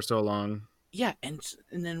had it for so long. Yeah, and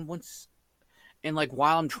then once, and like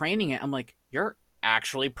while I'm training it, I'm like, you're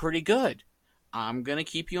actually pretty good. I'm gonna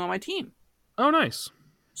keep you on my team. Oh, nice.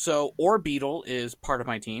 So Orbeetle is part of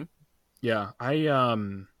my team. Yeah, I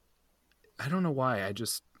don't know why.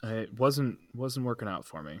 It wasn't working out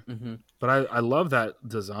for me. Mm-hmm. But I love that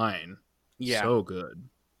design. Yeah. So good.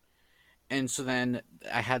 And so then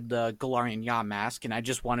I had the Galarian Yamask, and I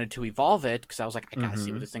just wanted to evolve it because I was like, I gotta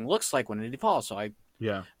see what this thing looks like when it evolves. So I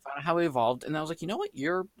found out how it evolved, and I was like, you know what?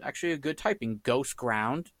 You're actually a good typing. Ghost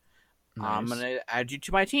Ground. Nice. I'm going to add you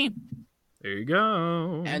to my team. There you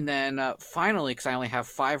go. And then finally, because I only have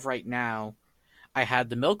 5 right now, I had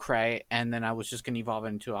the Milkray, and then I was just going to evolve it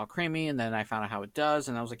into Alcremie, and then I found out how it does,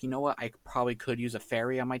 and I was like, you know what? I probably could use a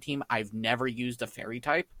Fairy on my team. I've never used a Fairy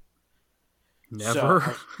type.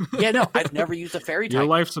 Never? I've never used a Fairy type. Your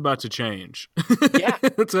life's about to change. Yeah.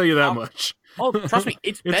 I'll tell you that much. Oh, trust me,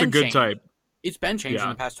 it's been a good changed. type. It's been changed in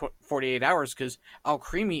the past 48 hours because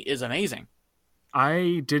Alcremie is amazing.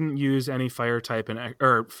 I didn't use any fairy type in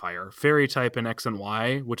X and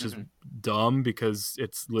Y, which is dumb because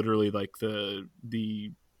it's literally like the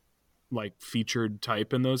like featured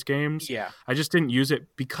type in those games. Yeah. I just didn't use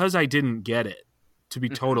it because I didn't get it, to be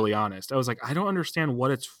totally honest. I was like, I don't understand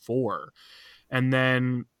what it's for. And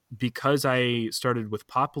then because I started with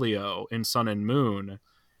Popplio in Sun and Moon,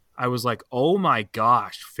 I was like, oh my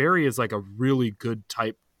gosh, Fairy is like a really good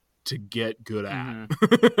type to get good at.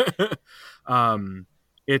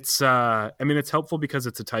 It's it's helpful because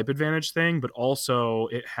it's a type advantage thing, but also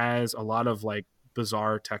it has a lot of like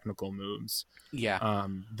bizarre technical moves. Yeah.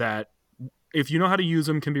 That if you know how to use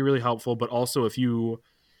them can be really helpful, but also if you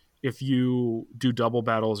do double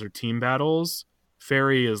battles or team battles,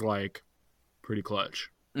 Fairy is like pretty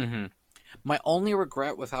clutch. My only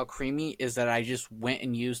regret with Alcremie is that I just went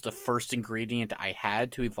and used the first ingredient I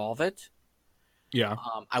had to evolve it. Yeah.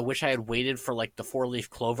 I wish I had waited for like the 4-leaf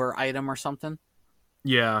clover item or something.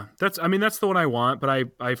 Yeah, that's the one I want, but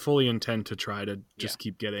I fully intend to try to just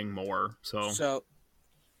keep getting more. So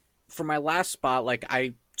for my last spot, like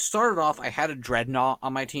I started off, I had a Dreadnought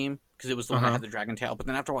on my team because it was the one that had the Dragon Tail. But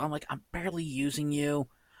then after a while, I'm like, I'm barely using you.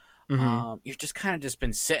 You've just kind of just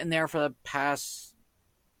been sitting there for the past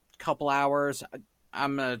couple hours.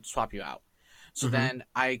 I'm gonna swap you out. So then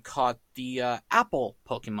I caught the Apple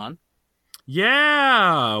Pokemon.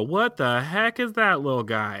 Yeah, what the heck is that little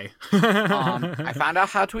guy? I found out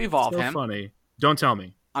how to evolve him. Funny. Don't tell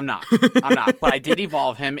me. I'm not. But I did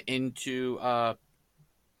evolve him into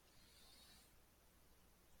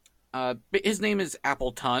his name is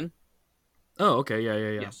Appleton. Oh, okay. Yeah.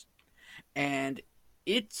 Yes. And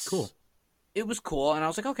it's cool. It was cool, and I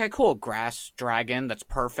was like, okay, cool, grass dragon, that's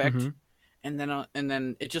perfect. And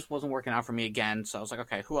then it just wasn't working out for me again. So I was like,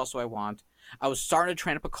 okay, who else do I want? I was starting to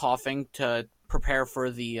train up a Coughing to prepare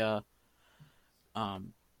for the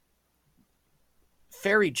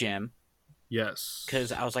Fairy Gym. Yes.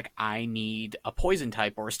 Because I was like, I need a poison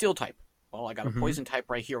type or a steel type. Well, I got a poison type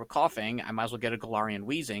right here with Coughing. I might as well get a Galarian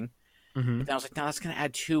Weezing. But then I was like, no, that's going to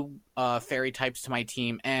add 2 fairy types to my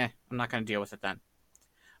team. I'm not going to deal with it then.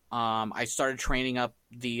 I started training up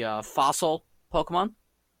the fossil Pokemon.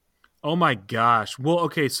 Oh my gosh. Well,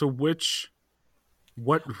 okay, so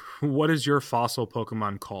what is your fossil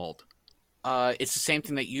Pokemon called? It's the same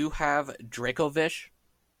thing that you have, Dracovish.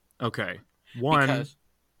 Okay. Go ahead.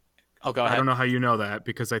 I don't know how you know that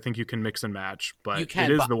because I think you can mix and match, but it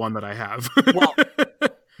is the one that I have. Well,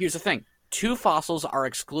 here's the thing. 2 fossils are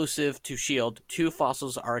exclusive to Shield. 2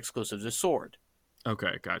 fossils are exclusive to Sword.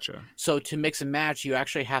 Okay, gotcha. So to mix and match, you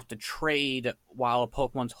actually have to trade while a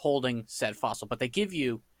Pokemon's holding said fossil, but they give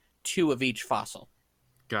you 2 of each fossil.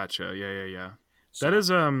 Gotcha. Yeah. So, that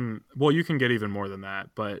is well, you can get even more than that,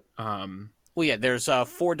 but well, yeah, there's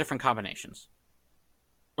 4 different combinations.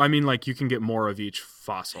 I mean, like you can get more of each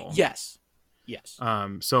fossil. Yes.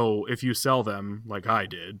 So if you sell them like I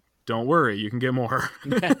did, don't worry, you can get more.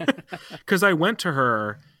 Because I went to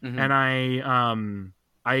her Mhm. and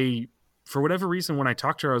I for whatever reason, when I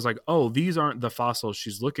talked to her, I was like, oh, these aren't the fossils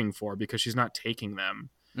she's looking for because she's not taking them.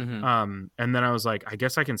 Mhm. And then I was like, I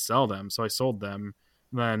guess I can sell them. So I sold them.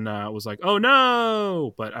 Then was like, oh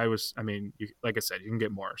no. But like I said, you can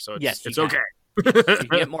get more. So Yes, you it's can. okay. You can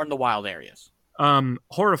get more in the wild areas.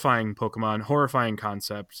 Horrifying Pokemon, horrifying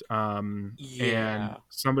concept. And Yeah.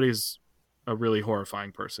 somebody's a really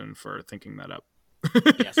horrifying person for thinking that up.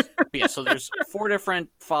 Yes. But yeah, so there's 4 different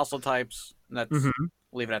fossil types. Let's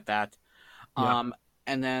leave it at that. Yeah.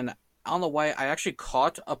 And then on the way, I actually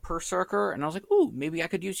caught a Berserker, and I was like, ooh, maybe I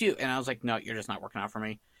could use you. And I was like, no, you're just not working out for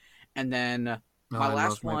me. And then my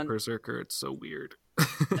last one, Berserker, it's so weird.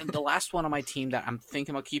 and the last one on my team that I'm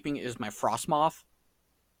thinking about keeping is my Frostmoth.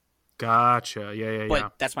 Gotcha. Yeah.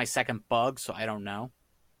 But that's my second bug, so I don't know.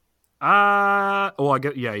 Well, I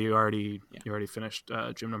get. Yeah, you already finished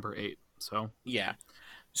gym number 8, so Yeah.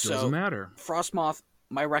 doesn't matter. Frostmoth,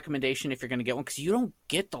 my recommendation if you're going to get one, because you don't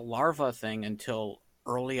get the larva thing until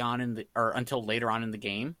until later on in the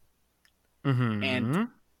game. Mm-hmm. And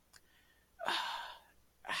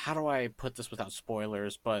how do I put this without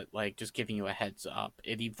spoilers? But like, just giving you a heads up,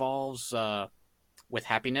 it evolves with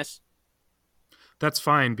happiness. That's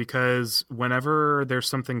fine, because whenever there's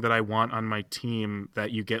something that I want on my team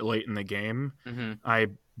that you get late in the game, I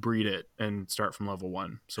breed it and start from level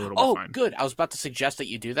 1, so it'll be fine. Oh, good. I was about to suggest that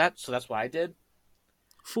you do that, so that's what I did.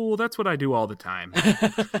 Fool, that's what I do all the time.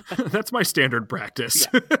 That's my standard practice.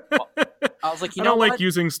 Yeah. Well, I was like, I don't like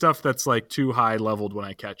using stuff that's like too high leveled when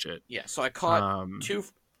I catch it. Yeah, so I caught two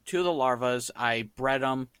of the larvas. I bred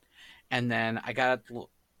them, and then I got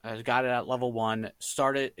it at level 1.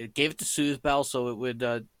 Gave it to Soothe-Bell so it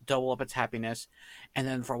would double up its happiness, and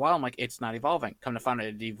then for a while I'm like, it's not evolving. Come to find out,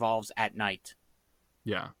 it evolves at night.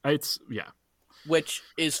 Yeah, which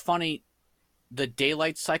is funny. The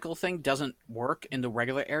daylight cycle thing doesn't work in the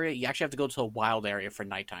regular area. You actually have to go to a wild area for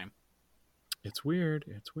nighttime. It's weird.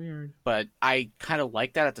 But I kind of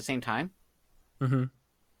like that at the same time. Mm-hmm.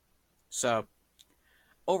 So,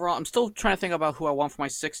 overall, I'm still trying to think about who I want for my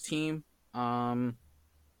 6th team. I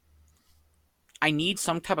need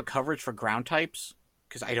some type of coverage for ground types,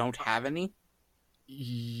 because I don't have any.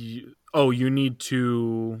 You need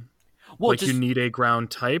to... Well, you need a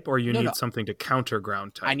ground type, or you need No. something to counter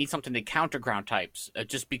ground type? I need something to counter ground types,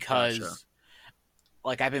 just because... Gotcha.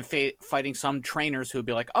 Like, I've been fighting some trainers who would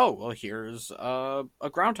be like, oh, well, here's a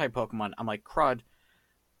ground type Pokemon. I'm like, crud,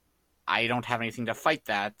 I don't have anything to fight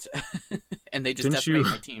that. And they just decimate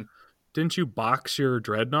my team. Didn't you box your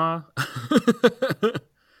Dreadnought?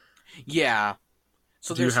 Yeah.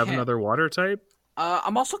 So do you have another water type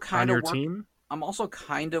I'm also kind on of your team? I'm also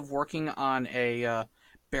kind of working on a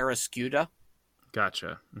Barraskewda.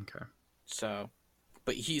 Gotcha. Okay. So,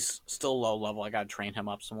 but he's still low level. I gotta train him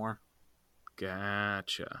up some more.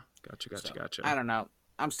 Gotcha. So, I don't know.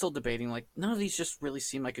 I'm still debating. Like, none of these just really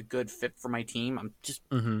seem like a good fit for my team. I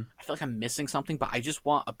feel like I'm missing something, but I just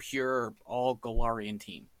want a pure all Galarian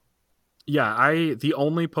team. Yeah, the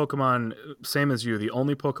only Pokemon, same as you, the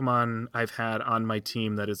only Pokemon I've had on my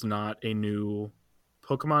team that is not a new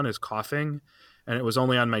Pokemon is Coughing, and it was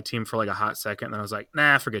only on my team for like a hot second, and then I was like,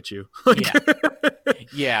 nah, forget you.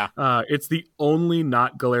 Yeah. It's the only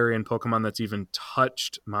not Galarian Pokemon that's even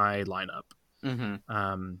touched my lineup.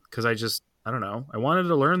 Because I don't know, I wanted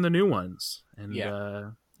to learn the new ones, and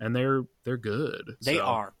they're good. They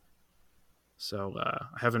are. So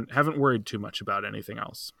I haven't worried too much about anything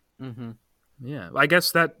else. Yeah, I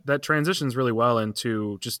guess that transitions really well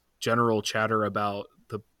into just general chatter about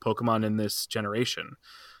the Pokemon in this generation.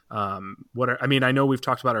 I know we've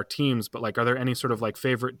talked about our teams, but like, are there any sort of like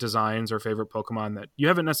favorite designs or favorite Pokemon that you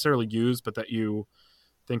haven't necessarily used, but that you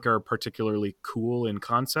think are particularly cool in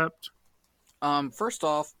concept? First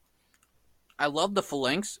off, I love the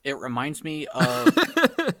Phalanx. It reminds me of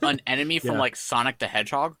an enemy from like Sonic the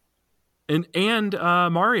Hedgehog, and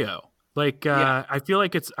Mario. Like, I feel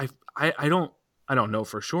like it's I don't know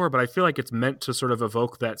for sure, but I feel like it's meant to sort of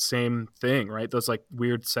evoke that same thing, right? Those like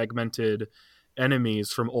weird segmented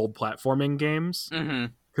enemies from old platforming games,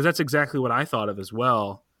 because that's exactly what I thought of as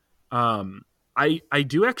well. I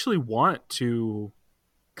do actually want to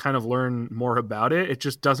kind of learn more about it. It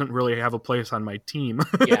just doesn't really have a place on my team.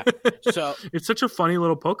 Yeah, so it's such a funny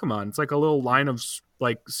little Pokemon. It's like a little line of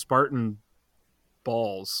like Spartan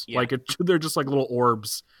balls. Like they're just like little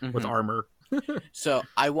orbs with armor. So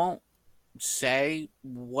I won't say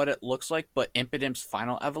what it looks like, but Impidimp's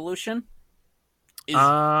final evolution is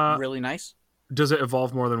really nice. Does it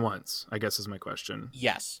evolve more than once, I guess is my question.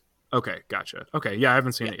 Yes. Okay, gotcha. Okay, yeah, I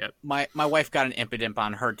haven't seen it yet. My wife got an Impidimp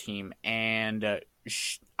on her team, and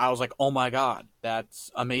I was like, oh my god, that's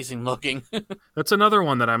amazing looking. That's another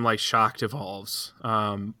one that I'm like shocked evolves.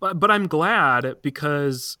 But I'm glad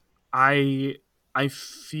because I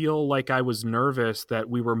feel like I was nervous that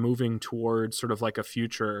we were moving towards sort of like a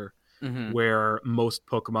future where most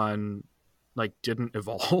Pokemon like didn't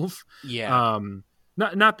evolve. Yeah.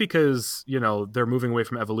 Not because, you know, they're moving away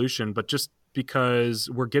from evolution, but just because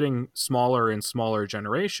we're getting smaller and smaller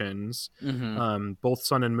generations. Both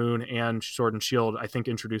Sun and Moon and Sword and Shield, I think,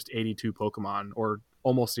 introduced 82 Pokemon, or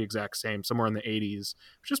almost the exact same, somewhere in the 80s,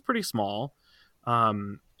 which is pretty small.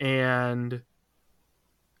 And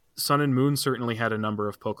Sun and Moon certainly had a number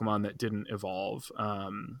of Pokemon that didn't evolve.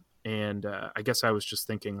 And I guess I was just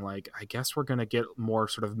thinking, like, I guess we're going to get more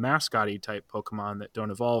sort of mascot-y type Pokemon that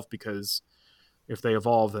don't evolve, because if they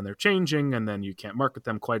evolve, then they're changing, and then you can't market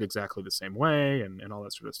them quite exactly the same way, and all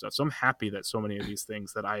that sort of stuff. So I'm happy that so many of these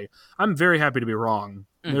things that I'm very happy to be wrong.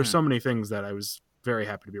 There's so many things that I was very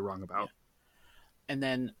happy to be wrong about. And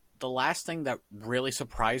then the last thing that really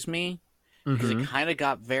surprised me, because it kind of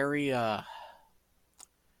got very, I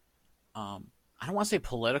don't want to say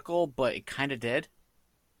political, but it kind of did.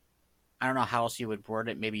 I don't know how else you would word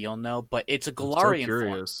it. Maybe you'll know, but it's a Galarian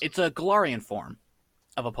form. It's a Galarian form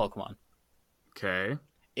of a Pokemon. Okay.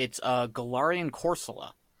 It's a Galarian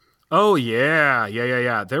Corsola. Oh,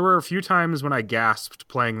 yeah. There were a few times when I gasped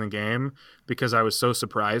playing the game because I was so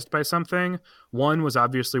surprised by something. One was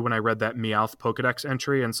obviously when I read that Meowth Pokedex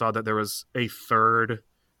entry and saw that there was a third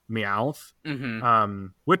Meowth,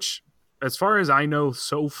 which, as far as I know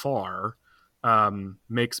so far,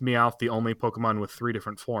 makes Meowth the only Pokemon with 3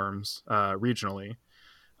 different forms regionally.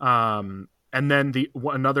 And then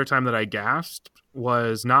another time that I gasped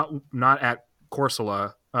was not at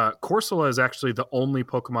Corsola. Corsola is actually the only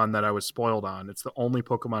Pokemon that I was spoiled on. It's the only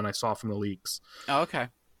Pokemon I saw from the leaks. Oh, okay.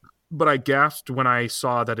 But I gasped when I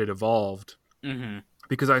saw that it evolved,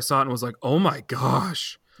 because I saw it and was like, oh my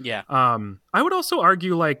gosh. Yeah. I would also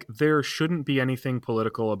argue, like, there shouldn't be anything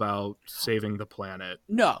political about saving the planet.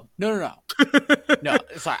 No. No,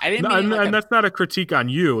 sorry, I didn't mean and that's not a critique on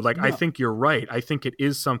you. Like, no. I think you're right. I think it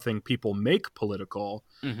is something people make political.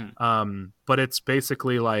 But it's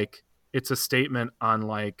basically like, it's a statement on,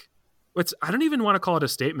 like, I don't even want to call it a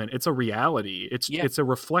statement. It's a reality. It's a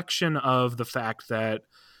reflection of the fact that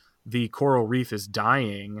the coral reef is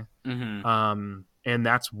dying. And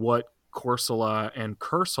that's what Corsola and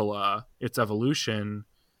Cursola, its evolution,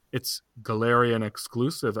 its Galarian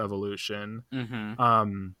exclusive evolution,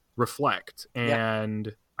 reflect.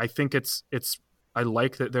 And I think I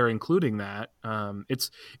like that they're including that.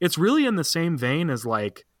 It's really in the same vein as,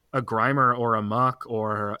 like, a Grimer or a Muck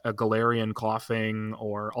or a Galarian coughing,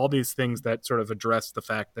 or all these things that sort of address the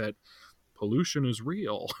fact that pollution is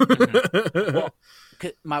real. Well,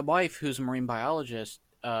 my wife, who's a marine biologist,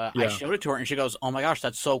 I showed it to her and she goes, oh my gosh,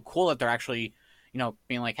 that's so cool that they're actually,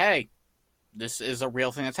 being like, hey, this is a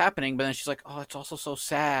real thing that's happening. But then she's like, oh, it's also so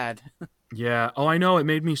sad. Yeah. Oh, I know. It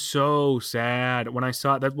made me so sad when I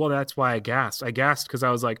saw that. Well, that's why I gasped. I gasped because I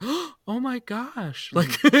was like, oh my gosh,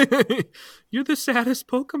 like, you're the saddest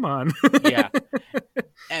Pokemon. Yeah.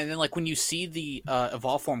 And then, like, when you see the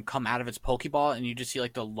evolve form come out of its Pokeball and you just see,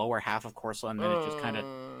 like, the lower half of Corsola, and then it just kind of,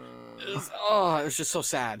 it was just so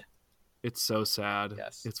sad. It's so sad.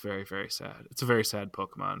 Yes. It's very, very sad. It's a very sad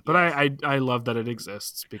Pokemon. But I love that it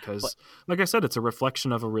exists because, like I said, it's a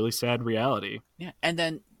reflection of a really sad reality. Yeah. And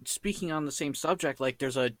then, speaking on the same subject, like,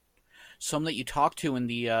 there's some that you talk to in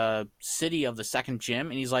the city of the second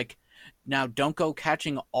gym, and he's like, now don't go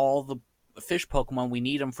catching all the fish Pokemon. We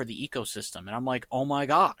need them for the ecosystem. And I'm like, oh my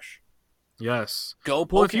gosh. Yes. Go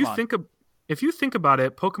Pokemon. Well, if you think about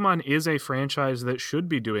it, Pokemon is a franchise that should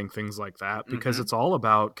be doing things like that because it's all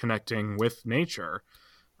about connecting with nature.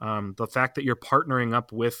 The fact that you're partnering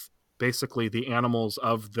up with basically the animals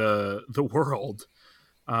of the world.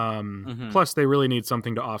 Plus, they really need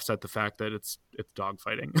something to offset the fact that it's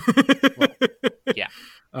dogfighting. Well,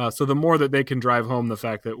 yeah. So the more that they can drive home the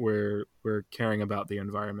fact that we're caring about the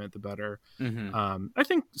environment, the better. I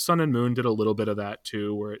think Sun and Moon did a little bit of that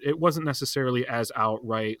too, where it wasn't necessarily as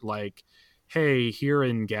outright like, hey, here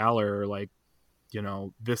in Galar, like,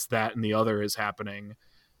 this, that, and the other is happening.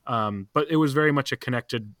 But it was very much a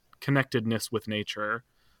connectedness with nature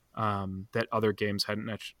that other games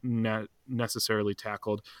hadn't necessarily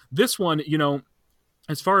tackled. This one,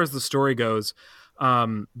 as far as the story goes,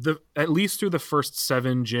 at least through the first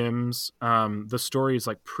 7 gyms, the story is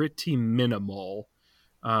like pretty minimal.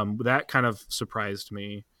 That kind of surprised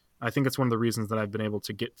me. I think it's one of the reasons that I've been able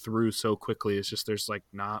to get through so quickly. It's just there's like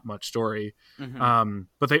not much story.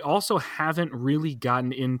 But they also haven't really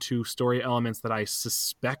gotten into story elements that I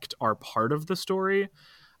suspect are part of the story.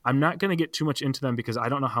 I'm not going to get too much into them because I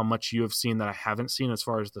don't know how much you have seen that I haven't seen as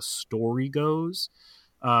far as the story goes.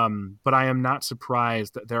 But I am not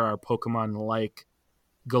surprised that there are Pokemon like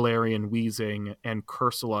Galarian Weezing and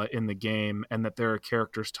Cursula in the game, and that there are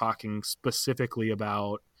characters talking specifically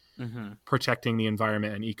about protecting the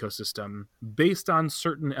environment and ecosystem based on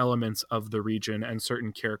certain elements of the region and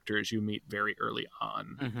certain characters you meet very early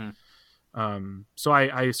on. So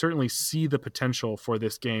I certainly see the potential for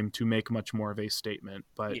this game to make much more of a statement,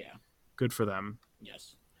 but good for them.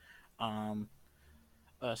 Yes.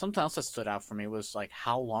 Something else that stood out for me was like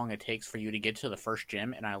how long it takes for you to get to the first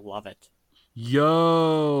gym, and I love it.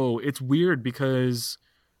 Yo, it's weird because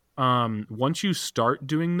once you start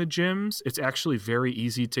doing the gyms, it's actually very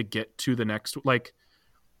easy to get to the next. Like,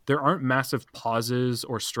 there aren't massive pauses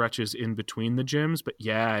or stretches in between the gyms, but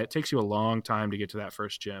yeah, it takes you a long time to get to that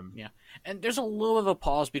first gym. Yeah, and there's a little of a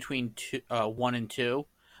pause between 1 and 2,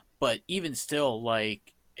 but even still,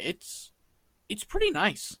 like it's pretty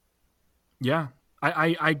nice. Yeah,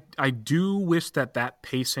 I do wish that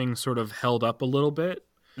pacing sort of held up a little bit.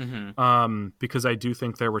 Because I do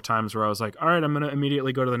think there were times where I was like, all right, I'm going to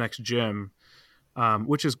immediately go to the next gym,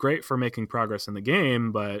 which is great for making progress in the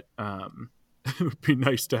game, but it would be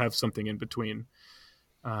nice to have something in between.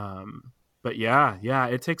 But yeah,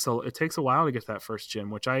 it takes a while to get to that first gym,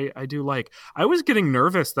 which I do like. I was getting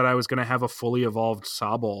nervous that I was going to have a fully evolved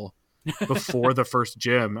Sobble before the first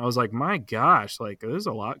gym. I was like, my gosh, like there's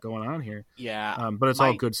a lot going on here. Yeah. But it's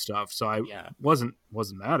all good stuff. So I wasn't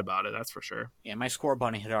mad about it. That's for sure. Yeah. My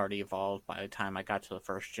Scorbunny had already evolved by the time I got to the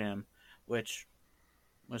first gym, which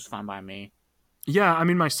was fine by me. Yeah. I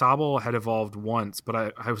mean, my Sobble had evolved once,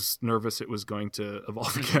 but I was nervous it was going to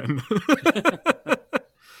evolve again.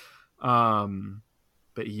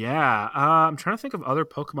 But yeah, I'm trying to think of other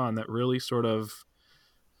Pokemon that really sort of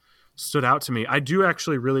stood out to me. I do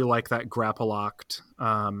actually really like that Grapploct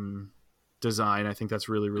design. I think that's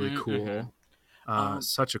really, really cool.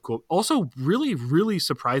 Such a cool. Also, really, really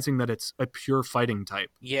surprising that it's a pure fighting type.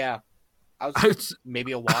 Yeah. I was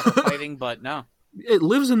maybe a water fighting, but no. It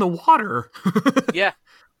lives in the water. Yeah.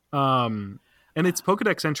 And its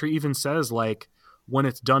Pokedex entry even says, like, when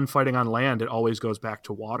it's done fighting on land, it always goes back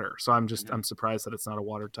to water. So I'm surprised that it's not a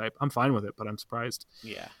water type. I'm fine with it, but I'm surprised.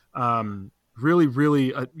 Yeah. Really,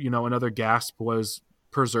 really, another gasp was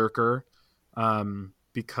Berserker,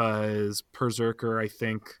 because Berserker, I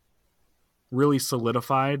think, really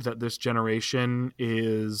solidified that this generation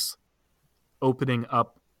is opening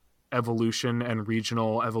up evolution and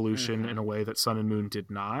regional evolution in a way that Sun and Moon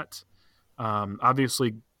did not.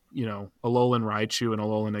 Obviously, Alolan Raichu and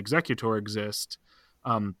Alolan Executor exist,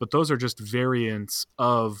 but those are just variants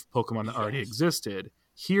of Pokemon that already existed.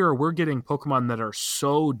 Here, we're getting Pokemon that are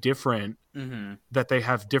so different that they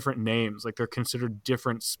have different names. Like, they're considered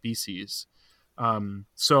different species.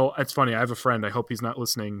 So it's funny. I have a friend. I hope he's not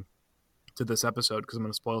listening to this episode because I'm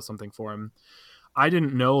going to spoil something for him. I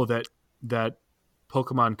didn't know that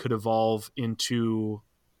Pokemon could evolve into...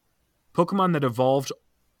 Pokemon that evolved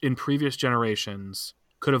in previous generations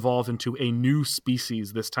could evolve into a new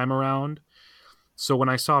species this time around. So when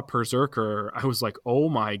I saw Berserker, I was like, oh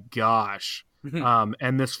my gosh.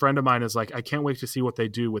 And this friend of mine is like, I can't wait to see what they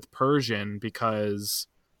do with Persian because,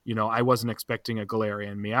 I wasn't expecting a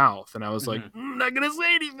Galarian Meowth. And I was like, I'm not going to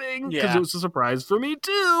say anything because it was a surprise for me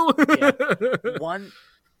too. One,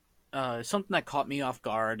 something that caught me off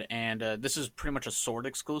guard, and this is pretty much a Sword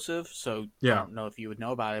exclusive, so I don't know if you would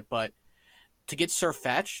know about it, but to get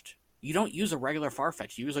Sirfetch'd, you don't use a regular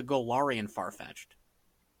Farfetch'd, you use a Galarian Farfetch'd.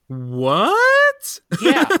 What?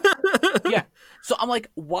 Yeah. Yeah. So I'm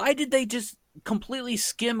like, why did they just completely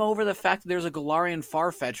skim over the fact that there's a Galarian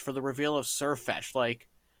Farfetch'd for the reveal of Sirfetch'd? Like,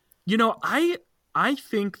 I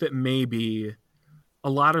think that maybe a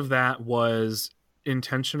lot of that was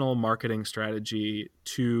intentional marketing strategy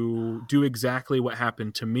to do exactly what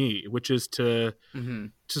happened to me, which is to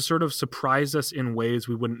sort of surprise us in ways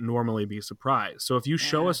we wouldn't normally be surprised. So if you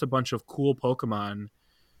show us a bunch of cool Pokemon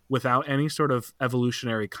without any sort of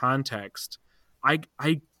evolutionary context, I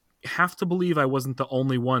have to believe I wasn't the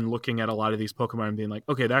only one looking at a lot of these Pokemon and being like,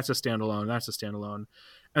 okay, that's a standalone.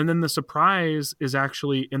 And then the surprise is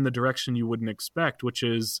actually in the direction you wouldn't expect, which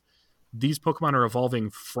is these Pokemon are evolving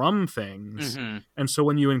from things. And so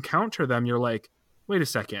when you encounter them, you're like, wait a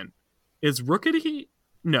second, is Rookidee?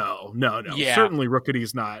 No. Yeah. Certainly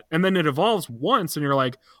Rookidee's not. And then it evolves once and you're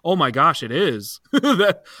like, oh my gosh, it is.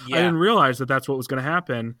 I didn't realize that that's what was going to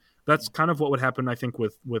happen. That's kind of what would happen, I think,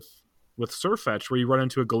 with Sirfetch'd, where you run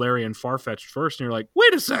into a Galarian Farfetch'd first and you're like,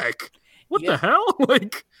 wait a sec, what the hell?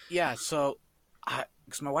 Like, so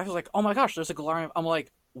because my wife was like, oh my gosh, there's a Galarian. I'm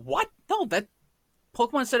like, what? No,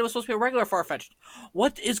 Pokemon said it was supposed to be a regular Farfetch'd.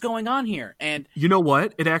 What is going on here? And you know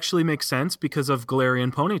what? It actually makes sense because of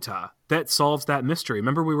Galarian Ponyta. That solves that mystery.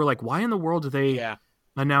 Remember, we were like, why in the world do they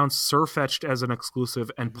announce Sirfetch'd as an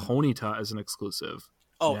exclusive and Ponyta as an exclusive?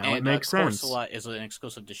 Oh, now and it makes sense. Corsola is an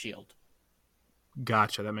exclusive to Shield.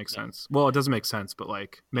 Gotcha, that makes sense. Well, it doesn't make sense, but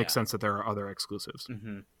like makes sense that there are other exclusives.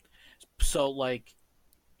 Mm-hmm. So like,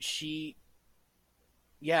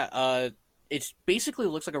 it basically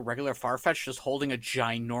looks like a regular Farfetch'd just holding a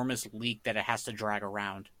ginormous leak that it has to drag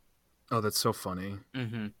around. Oh, that's so funny.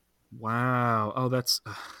 Mm-hmm. Wow. Oh, that's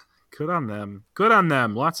good on them. Good on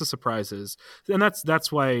them. Lots of surprises, and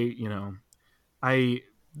that's why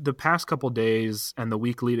the past couple days and the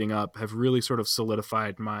week leading up have really sort of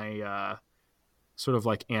solidified my sort of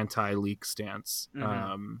like anti-leak stance.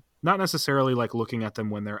 Mm-hmm. Not necessarily like looking at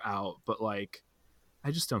them when they're out, but like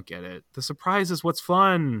I just don't get it. The surprise is what's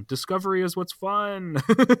fun. Discovery is what's fun.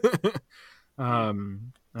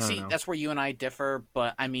 See, that's where you and I differ,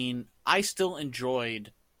 but I mean, I still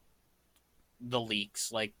enjoyed the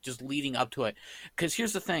leaks, like just leading up to it. Because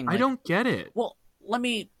here's the thing. Like, I don't get it. Well, let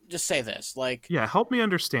me just say this. Like, yeah, help me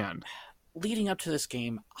understand. Leading up to this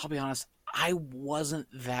game, I'll be honest, I wasn't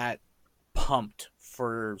that pumped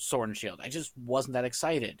for Sword and Shield. I just wasn't that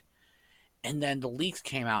excited. And then the leaks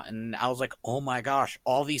came out, and I was like, "Oh my gosh,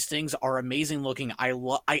 all these things are amazing looking!"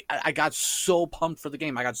 I got so pumped for the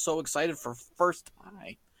game. I got so excited for first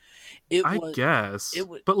time.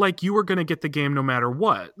 But like you were going to get the game no matter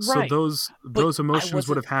what. Right. So those emotions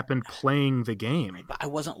would have happened playing the game. Right, but I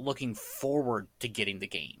wasn't looking forward to getting the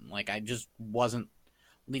game. Like I just wasn't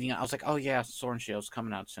leading out. I was like, "Oh yeah, Sword and Shield's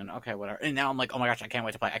coming out soon. Okay, whatever." And now I'm like, "Oh my gosh, I can't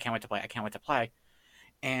wait to play! I can't wait to play! I can't wait to play!"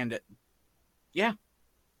 And yeah.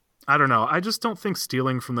 I don't know. I just don't think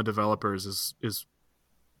stealing from the developers is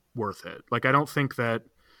worth it. Like, I don't think that,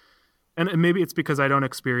 and maybe it's because I don't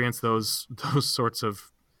experience those sorts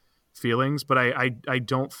of feelings, but I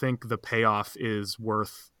don't think the payoff is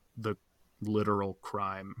worth the literal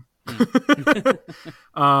crime.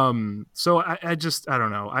 So I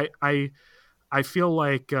don't know. I feel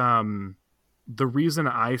like the reason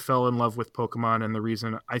I fell in love with Pokemon, and the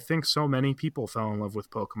reason I think so many people fell in love with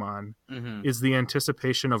Pokemon, is the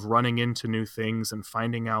anticipation of running into new things and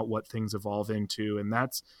finding out what things evolve into. And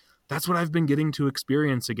that's what I've been getting to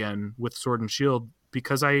experience again with Sword and Shield,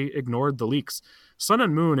 because I ignored the leaks. Sun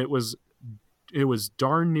and Moon, it was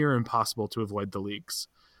darn near impossible to avoid the leaks.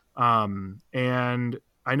 And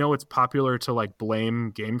I know it's popular to like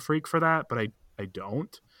blame Game Freak for that, but I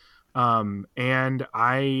don't. And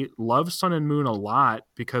I love Sun and Moon a lot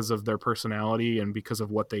because of their personality and because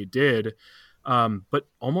of what they did. But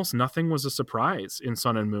almost nothing was a surprise in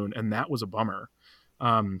Sun and Moon, and that was a bummer.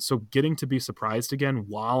 So getting to be surprised again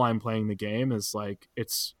while I'm playing the game is like,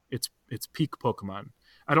 it's peak Pokemon.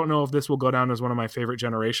 I don't know if this will go down as one of my favorite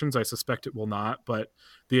generations. I suspect it will not, but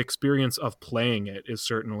the experience of playing it is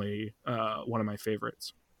certainly one of my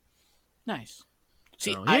favorites. Nice.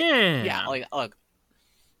 See, so, look,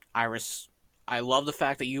 Iris, I love the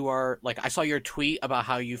fact that you are, like, I saw your tweet about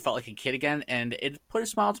how you felt like a kid again, and it put a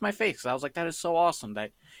smile to my face. I was like, that is so awesome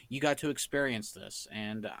that you got to experience this,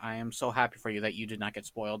 and I am so happy for you that you did not get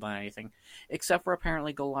spoiled on anything, except for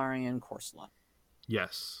apparently Galarian Corsola.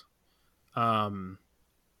 Yes.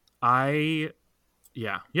 I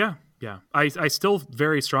still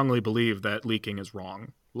very strongly believe that leaking is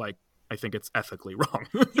wrong. Like, I think it's ethically wrong.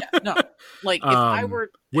 Yeah, no. Like, if I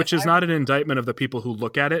were... Which is not an indictment of the people who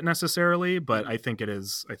look at it necessarily, but I think it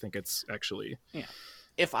is. I think it's actually... Yeah.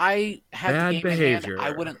 If I had bad the game behavior. in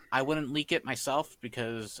hand, I wouldn't leak it myself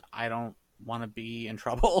because I don't want to be in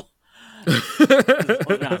trouble. Let's be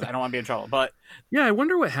honest, I don't want to be in trouble. But yeah, I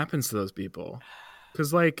wonder what happens to those people.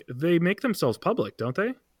 Because, like, they make themselves public, don't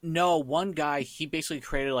they? No, one guy, he basically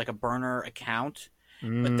created, like, a burner account.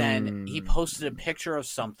 But then he posted a picture of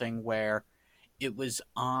something where it was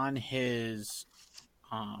on his,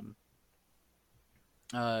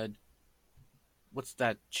 what's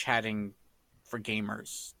that chatting for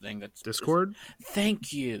gamers thing? That's Discord?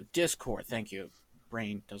 Thank you. Discord. Thank you.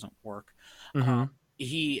 Brain doesn't work. Mm-hmm.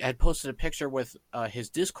 He had posted a picture with his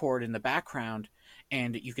Discord in the background,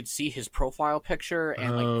 and you could see his profile picture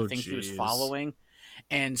and like the things he was following.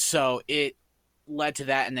 And so it led to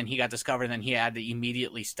that, and then he got discovered, and then he had to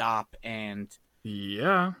immediately stop. And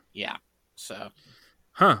yeah, so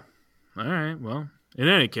all right, well, in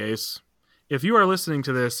any case, if you are listening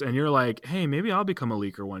to this and you're like, hey, maybe I'll become a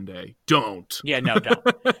leaker one day, don't.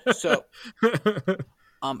 So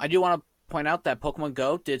I do want to point out that Pokemon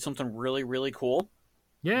Go did something really, really cool.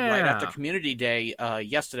 Right after Community Day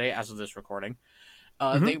yesterday, as of this recording,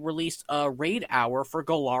 they released a raid hour for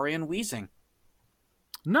Galarian Weezing.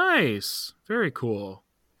 Very cool.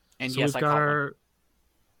 And So yes, we've I got caught one. our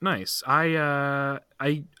nice.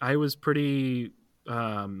 I was pretty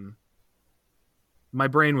my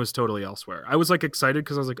brain was totally elsewhere. I was like excited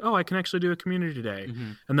because I was like, oh, I can actually do a community day.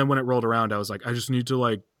 Mhm. And then when it rolled around, I was like, I just need to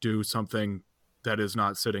like do something that is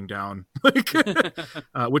not sitting down, like,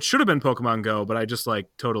 which should have been Pokemon Go, but I just like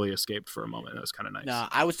totally escaped for a moment. It was kind of nice. No,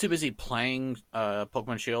 I was too busy playing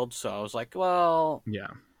Pokemon Shield, so I was like, well, Yeah.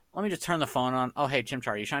 let me just turn the phone on. Oh, hey, Chimchar,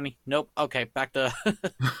 are you shiny? Nope. Okay, back to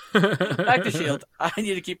back to Shield. I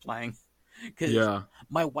need to keep playing because Yeah.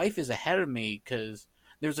 my wife is ahead of me. Because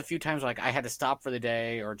there's a few times like I had to stop for the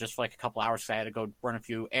day or just for like a couple hours. 'Cause I had to go run a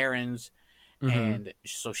few errands, Mhm. and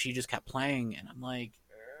so she just kept playing, and I'm like,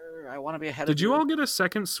 I want to be ahead of Did you you. all get a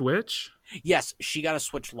second Switch? Yes, she got a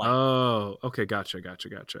Switch Lite Oh, okay. Gotcha.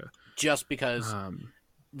 just because Um,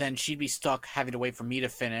 then she'd be stuck having to wait for me to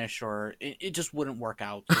finish, or it just wouldn't work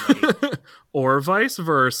out. The way- or vice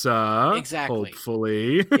versa. Exactly.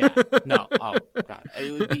 Hopefully. Yeah. No. Oh god.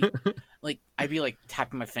 It would be like I'd be like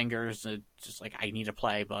tapping my fingers and just like I need to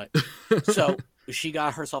play. But so she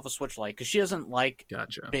got herself a Switch Lite because she doesn't like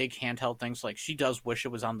Gotcha. big handheld things. Like she does wish it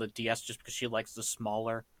was on the DS just because she likes the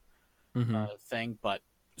smaller Mhm. thing. But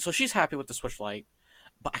so she's happy with the Switch Lite.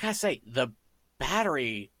 But I gotta say the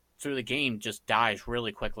battery through the game just dies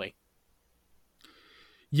really quickly.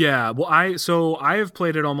 Yeah, well, I have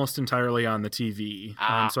played it almost entirely on the TV,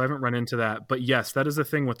 Ah. so I haven't run into that. But yes, that is the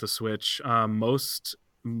thing with the Switch. Most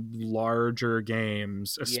larger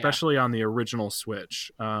games, especially on the original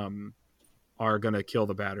Switch, are gonna kill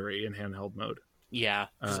the battery in handheld mode. Yeah.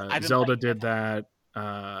 'Cause I've been Zelda playing did that.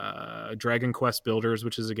 Dragon Quest Builders,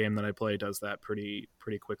 which is a game that I play, does that pretty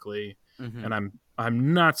quickly, Mhm. and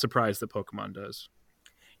I'm not surprised that Pokemon does.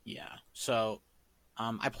 Yeah. So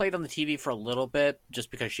I played on the TV for a little bit just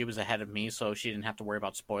because she was ahead of me, so she didn't have to worry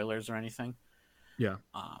about spoilers or anything. Yeah.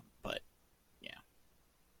 But yeah.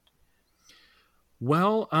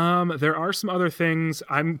 Well, there are some other things.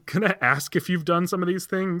 I'm gonna ask if you've done some of these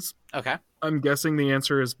things. Okay. I'm guessing the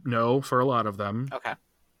answer is no for a lot of them, Okay.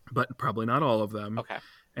 but probably not all of them. Okay.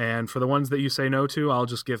 And for the ones that you say no to, I'll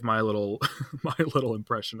just give my little my little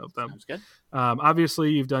impression of them. Sounds good.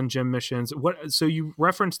 Obviously, you've done gym missions. So you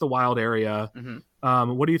referenced the wild area.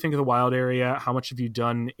 Mm-hmm. What do you think of the wild area? How much have you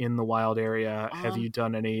done in the wild area? Have Um, you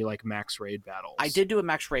done any like max raid battles? I did do a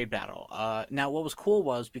max raid battle. Now what was cool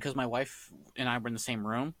was because my wife and I were in the same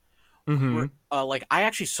room. Mm-hmm. Like I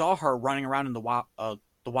actually saw her running around in the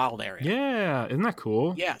wild area. Yeah, isn't that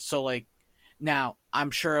cool? Yeah. So like, now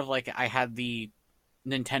I'm sure if like I had the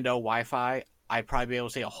Nintendo Wi-Fi, I'd probably be able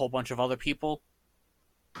to see a whole bunch of other people.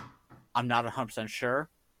 I'm not 100% sure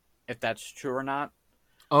if that's true or not.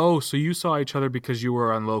 Oh, so you saw each other because you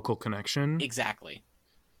were on local connection? Exactly.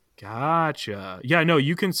 Gotcha. Yeah, no,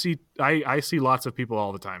 you can see. I see lots of people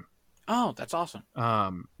all the time. Oh, that's awesome.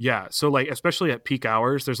 Yeah. So like, especially at peak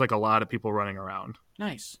hours, there's like a lot of people running around.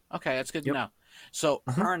 Nice. Okay, that's good Yep. to know. So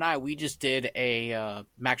Mhm. her and I, we just did a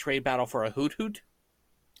max raid battle for a Hoot Hoot,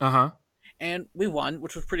 Uh-huh. and we won,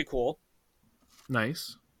 which was pretty cool.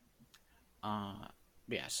 Nice.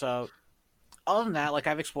 Yeah. So other than that, like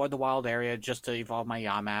I've explored the wild area just to evolve my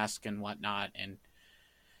Yamask and whatnot, and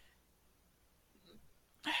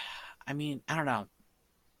I mean, I don't know.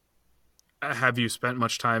 Have you spent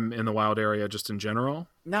much time in the wild area just in general?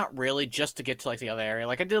 Not really, just to get to like the other area.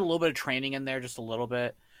 Like I did a little bit of training in there, just a little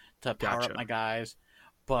bit to power Gotcha. up my guys.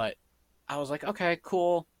 But I was like, okay,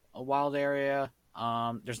 cool, a wild area.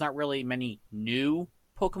 There's not really many new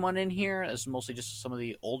Pokemon in here. It's mostly just some of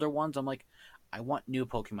the older ones. I'm like, I want new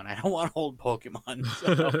Pokemon. I don't want old Pokemon.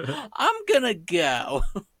 So I'm gonna go.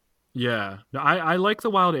 Yeah. No, I like the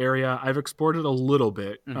wild area. I've explored it a little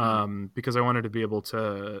bit Mhm. because I wanted to be able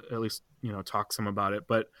to at least, talk some about it.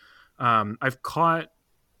 But I've caught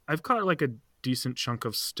like a decent chunk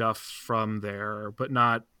of stuff from there, but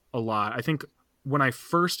not a lot. I think when I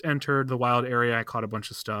first entered the wild area, I caught a bunch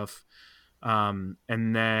of stuff. And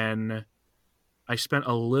then I spent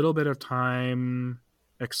a little bit of time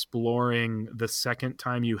exploring the second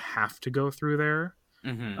time you have to go through there.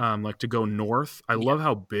 Mm-hmm. Like to go north. I love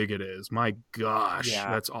how big it is. My gosh, Yeah.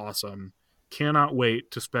 that's awesome. Cannot wait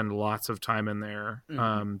to spend lots of time in there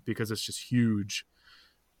because it's just huge.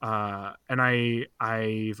 And I've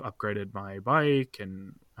upgraded my bike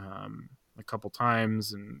and a couple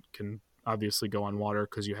times and can obviously go on water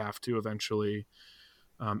because you have to eventually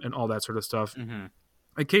and all that sort of stuff. Mm-hmm.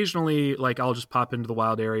 Occasionally, like I'll just pop into the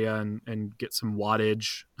wild area and get some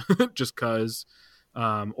wattage just because.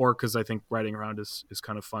 Or because I think riding around is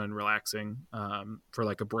kind of fun and relaxing for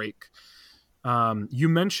like a break. You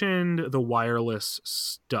mentioned the wireless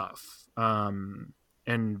stuff, and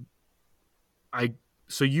I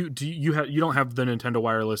So you don't have the Nintendo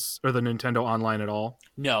Wireless or the Nintendo Online at all?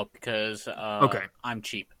 No, because Okay. I'm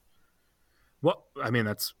cheap. Well, I mean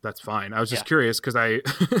that's fine. I was just Yeah. curious because I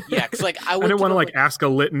Yeah, because like I didn't want to like ask a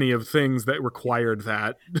litany of things that required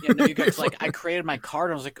that. Yeah, no, you guys, like, I created my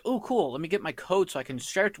card and I was like, oh, cool, let me get my code so I can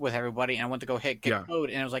share it with everybody. And I went to go hit get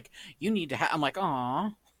code, and it was like, you need to have. I'm like,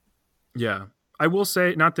 aw. Yeah. I will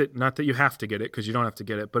say not that you have to get it because you don't have to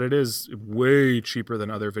get it, but it is way cheaper than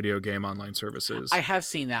other video game online services. I have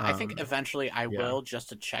seen that. I think eventually I will, just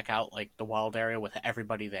to check out like the wild area with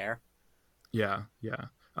everybody there. Yeah, yeah.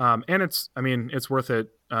 And it's worth it.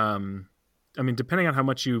 Depending on how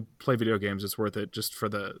much you play video games, it's worth it just for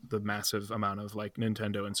the massive amount of like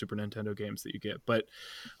Nintendo and Super Nintendo games that you get. But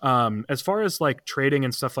as far as like trading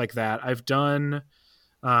and stuff like that, I've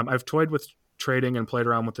toyed with trading and played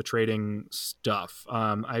around with the trading stuff.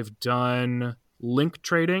 I've done link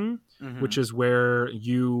trading, which is where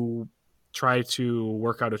you try to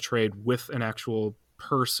work out a trade with an actual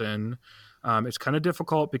person. It's kind of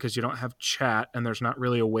difficult because you don't have chat and there's not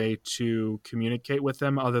really a way to communicate with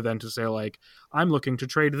them other than to say like, I'm looking to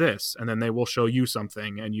trade this. And then they will show you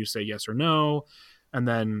something and you say yes or no. And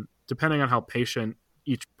then depending on how patient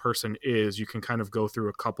each person is, you can kind of go through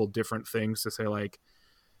a couple different things to say like,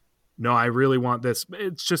 no, I really want this.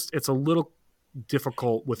 It's a little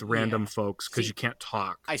difficult with random folks because you can't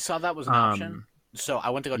talk. I saw that was an option. So I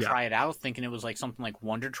went to go try it out thinking it was like something like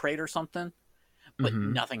Wonder Trade or something. But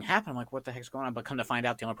nothing happened. I'm like, what the heck's going on? But come to find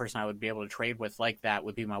out, the only person I would be able to trade with like that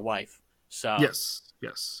would be my wife. So yes.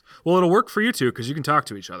 Well, it'll work for you too because you can talk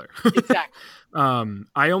to each other. Exactly.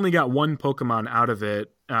 I only got one Pokemon out of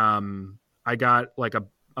it. I got like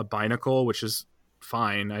a Binacle, which is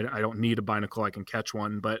fine. I don't need a Binacle. I can catch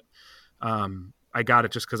one, but I got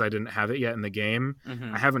it just because I didn't have it yet in the game.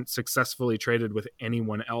 I haven't successfully traded with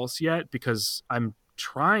anyone else yet because I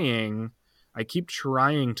keep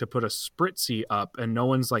trying to put a Spritzee up and no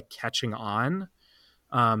one's like catching on.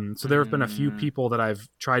 So there have been a few people that I've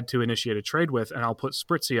tried to initiate a trade with and I'll put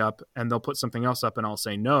Spritzee up and they'll put something else up and I'll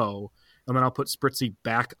say no. And then I'll put Spritzee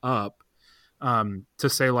back up to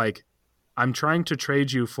say like, I'm trying to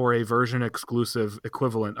trade you for a version exclusive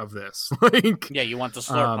equivalent of this. Like, yeah, you want the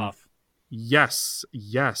Slurpuff. Yes.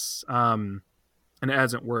 And it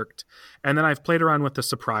hasn't worked. And then I've played around with the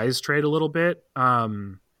surprise trade a little bit.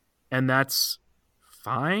 And that's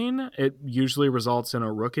fine. It usually results in a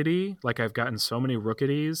Rookity. Like I've gotten so many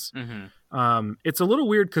Rookities. It's a little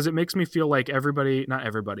weird because it makes me feel like not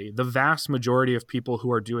everybody, the vast majority of people who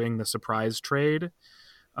are doing the surprise trade,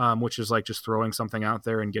 which is like just throwing something out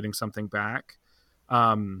there and getting something back,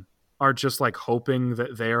 are just like hoping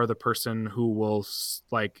that they are the person who will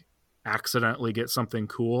like accidentally get something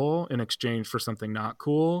cool in exchange for something not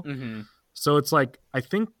cool. So it's like, I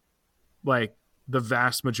think like the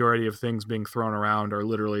vast majority of things being thrown around are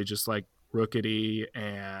literally just like Rookity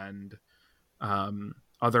and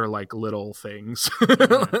other like little things.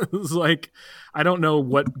 It's like, I don't know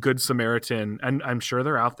what Good Samaritan, and I'm sure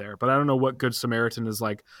they're out there, but I don't know what Good Samaritan is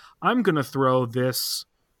like, I'm going to throw this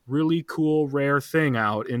really cool rare thing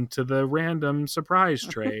out into the random surprise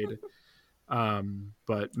trade.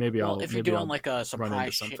 But maybe if you're doing like a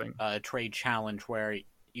surprise something. Trade challenge where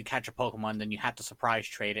you catch a Pokemon, then you have to surprise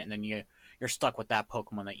trade it, and then you're stuck with that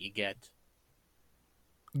Pokemon that you get.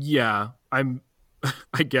 Yeah,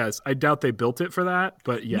 I guess. I doubt they built it for that,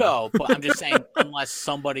 but yeah. No, but I'm just saying, unless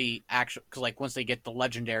somebody actually, because like once they get the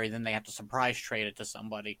legendary, then they have to surprise trade it to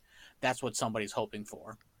somebody. That's what somebody's hoping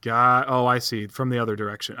for. Oh, I see. From the other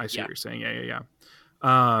direction. I see what you're saying. Yeah.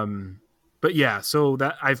 But yeah, so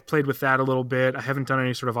that I've played with that a little bit. I haven't done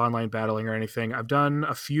any sort of online battling or anything. I've done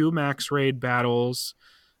a few max raid battles.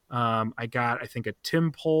 I got, I think, a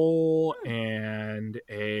Timpole and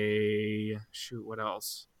what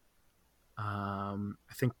else? I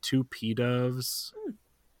think 2 P-Doves.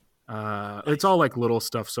 Nice. It's all like little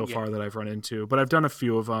stuff so far that I've run into, but I've done a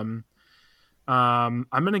few of them. I'm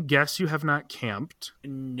going to guess you have not camped.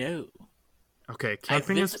 No. Okay,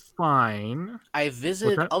 camping is fine. I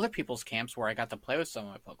visited other people's camps where I got to play with some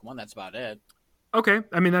of my Pokemon. That's about it. Okay,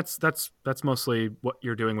 I mean that's mostly what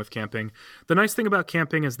you're doing with camping. The nice thing about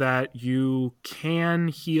camping is that you can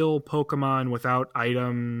heal Pokemon without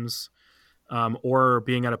items, or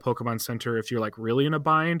being at a Pokemon Center if you're like really in a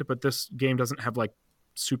bind. But this game doesn't have like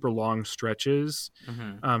super long stretches,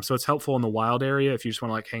 so it's helpful in the wild area if you just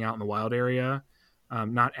want to like hang out in the wild area.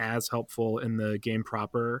 Not as helpful in the game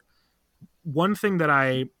proper. One thing that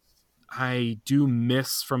I do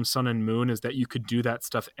miss from Sun and Moon is that you could do that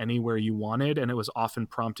stuff anywhere you wanted, and it was often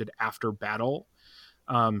prompted after battle.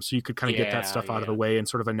 So you could kind of get that stuff out of the way in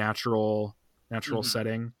sort of a natural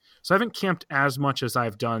setting. So I haven't camped as much as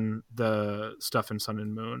I've done the stuff in Sun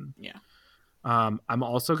and Moon. Yeah. I'm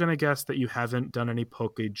also going to guess that you haven't done any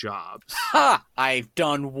Poke Jobs. Ha! I've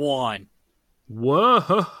done one.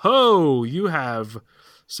 Whoa! You have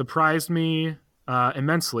surprised me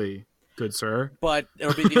immensely, good sir. But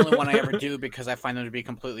it'll be the only one I ever do because I find them to be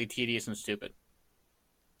completely tedious and stupid.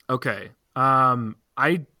 Okay.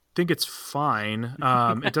 I think it's fine.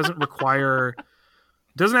 It doesn't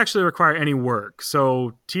actually require any work.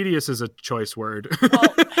 So tedious is a choice word.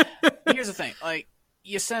 Well, here's the thing. Like,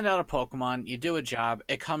 you send out a Pokemon, you do a job,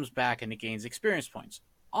 it comes back and it gains experience points.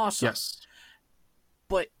 Awesome. Yes.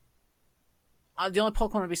 But the only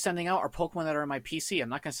Pokemon I'll be sending out are Pokemon that are in my PC. I'm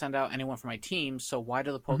not going to send out anyone from my team, so why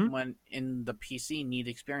do the Pokemon in the PC need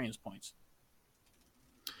experience points?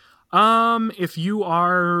 If you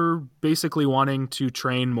are basically wanting to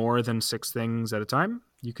train more than 6 things at a time,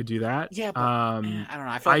 you could do that. Yeah, but I don't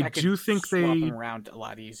know. I feel like I could do think swap they them around a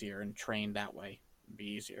lot easier and train that way. It'd be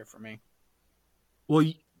easier for me. Well,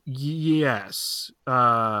 yes.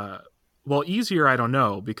 Well, easier, I don't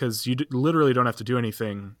know, because you literally don't have to do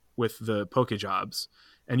anything with the Pokejobs,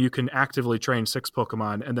 and you can actively train 6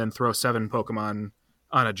 Pokemon and then throw 7 Pokemon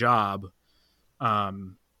on a job,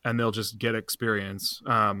 and they'll just get experience.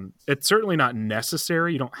 It's certainly not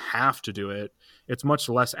necessary. You don't have to do it. It's much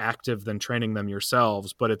less active than training them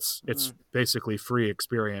yourselves, but it's basically free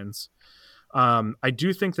experience. I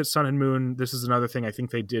do think that Sun and Moon, this is another thing I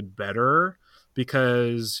think they did better,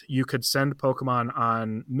 because you could send Pokemon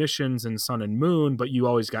on missions in Sun and Moon, but you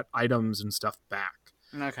always got items and stuff back.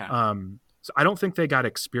 Okay. So I don't think they got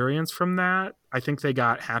experience from that. I think they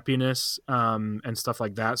got happiness and stuff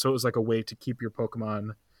like that. So it was like a way to keep your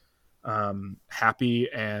Pokemon happy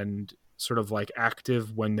and sort of like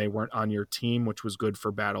active when they weren't on your team, which was good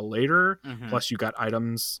for battle later. Mm-hmm. Plus you got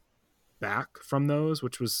items back from those,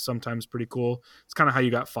 which was sometimes pretty cool. It's kind of how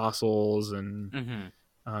you got fossils and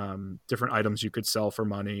different items you could sell for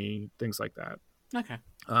money, things like that. Okay.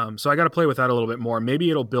 So I got to play with that a little bit more. Maybe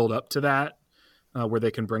it'll build up to that where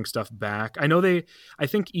they can bring stuff back. I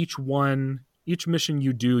think each mission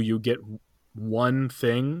you do, you get one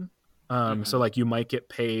thing. So like you might get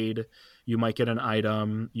paid, you might get an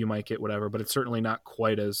item, you might get whatever, but it's certainly not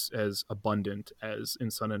quite as abundant as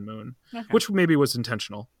in Sun and Moon, which maybe was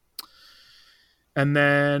intentional. And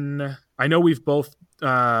then I know we've both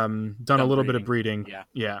done a little bit of breeding.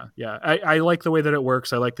 Yeah. I like the way that it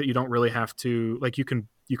works. I like that you don't really have to, like, you can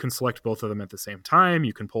select both of them at the same time.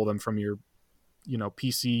 You can pull them from your,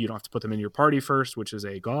 PC. You don't have to put them in your party first, which is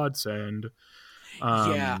a godsend.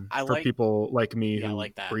 For people like me who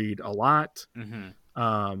like that. breed a lot.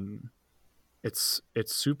 Mm-hmm. It's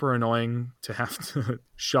super annoying to have to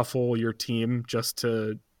shuffle your team just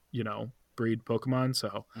to, breed Pokemon.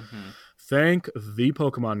 So thank the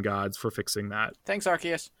Pokemon gods for fixing that. Thanks,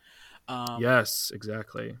 Arceus. Yes,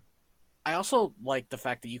 exactly. I also like the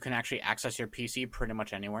fact that you can actually access your PC pretty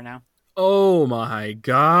much anywhere now. Oh my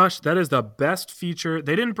gosh, that is the best feature.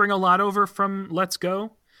 They didn't bring a lot over from Let's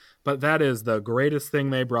Go, but that is the greatest thing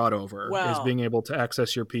they brought over, is being able to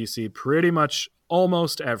access your PC pretty much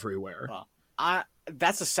almost everywhere. Well,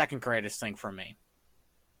 that's the second greatest thing for me.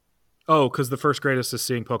 Oh, because the first greatest is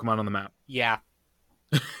seeing Pokemon on the map. Yeah.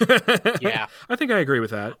 Yeah. I think I agree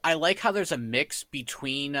with that. I like how there's a mix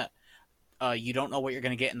between you don't know what you're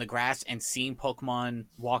going to get in the grass and seeing Pokemon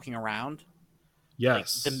walking around.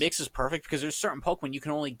 Yes. Like, the mix is perfect because there's certain Pokemon you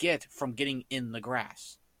can only get from getting in the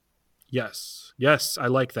grass. Yes, I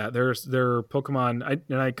like that. There are Pokemon,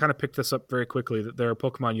 I kind of picked this up very quickly, that there are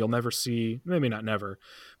Pokemon you'll never see, maybe not never,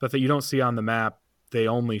 but that you don't see on the map. They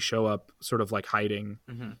only show up sort of like hiding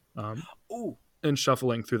and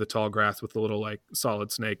shuffling through the tall grass with the little like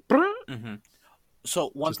solid snake. Mm-hmm. So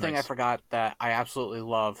one thing nice. I forgot that I absolutely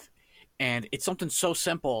love, and it's something so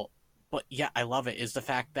simple, but yeah, I love it, is the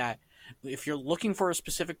fact that if you're looking for a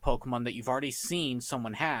specific Pokemon that you've already seen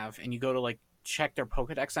someone have, and you go to like check their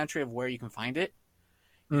Pokedex entry of where you can find it,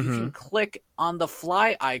 you can click on the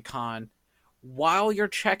fly icon while you're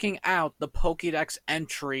checking out the Pokedex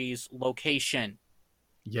entry's location.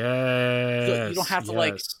 Yes. So you don't have to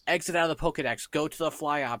like exit out of the Pokedex, go to the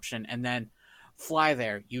fly option, and then fly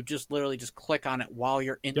there. You just literally just click on it while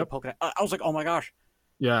you're in the Pokedex. I was like, oh my gosh.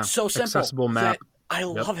 Yeah. So simple. Accessible map. I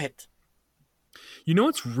love it. You know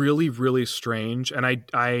what's really, really strange, and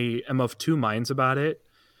I am of two minds about it.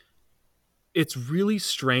 It's really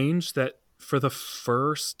strange that for the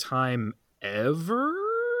first time ever,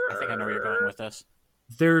 I think I know where you're going with this,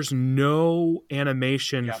 there's no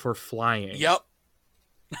animation for flying. Yep.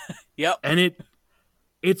 And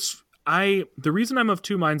the reason I'm of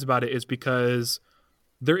two minds about it is because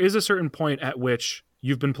there is a certain point at which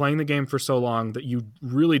you've been playing the game for so long that you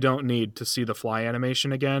really don't need to see the fly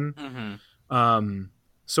animation again.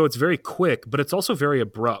 So it's very quick, but it's also very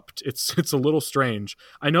abrupt. It's a little strange.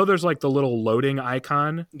 I know there's like the little loading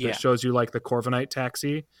icon that shows you like the Corviknight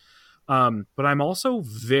taxi. But I'm also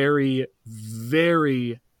very,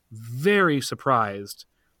 very, very surprised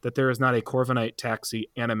that there is not a Corviknight taxi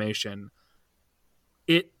animation.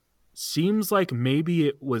 It seems like maybe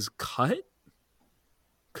it was cut,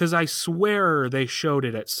 because I swear they showed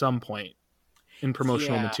it at some point in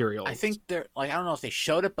promotional materials. I think they're like, I don't know if they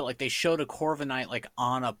showed it, but like they showed a Corviknight like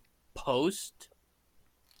on a post,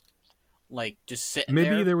 like just sitting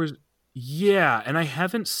there. Maybe there was, and I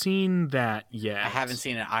haven't seen that yet. I haven't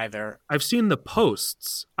seen it either. I've seen the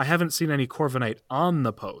posts. I haven't seen any Corviknight on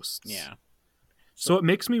the posts. Yeah. So it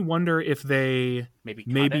makes me wonder if they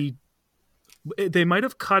maybe they might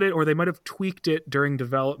have cut it, or they might have tweaked it during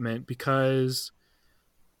development, because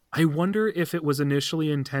I wonder if it was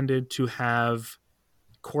initially intended to have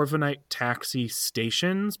Corviknight taxi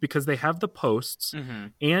stations, because they have the posts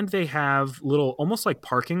and they have little almost like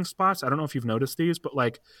parking spots. I don't know if you've noticed these, but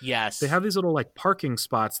like they have these little like parking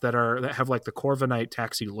spots that have like the Corviknight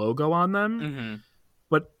taxi logo on them.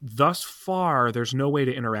 But thus far, there's no way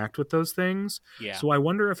to interact with those things. So I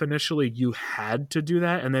wonder if initially you had to do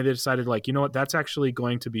that, and then they decided, like, you know what, that's actually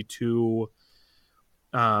going to be too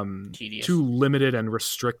tedious, too limited and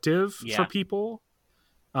restrictive for people.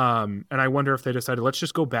 And I wonder if they decided, let's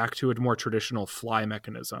just go back to a more traditional fly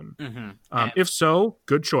mechanism. If so,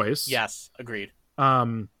 good choice. Yes, agreed.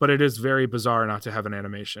 But it is very bizarre not to have an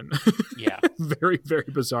animation. Very, very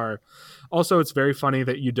bizarre. Also, it's very funny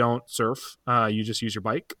that you don't surf. You just use your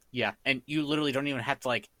bike. Yeah. And you literally don't even have to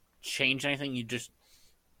like change anything. You just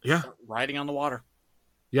start riding on the water.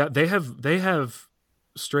 Yeah, they have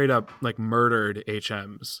straight up like murdered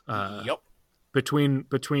HMs.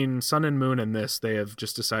 Between Sun and Moon and this, they have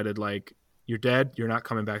just decided, like, you're dead, you're not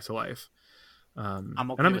coming back to life.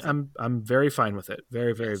 I'm okay with it. I'm very fine with it.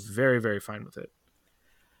 Very, very, very, very fine with it.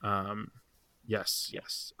 Yes.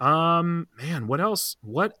 Man, what else?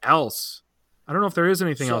 I don't know if there is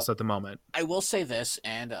anything else at the moment. I will say this,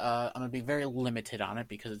 and I'm going to be very limited on it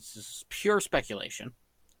because it's just pure speculation.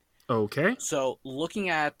 Okay. So, looking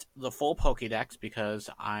at the full Pokédex, because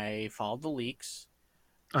I followed the leaks,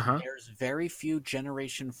 there's very few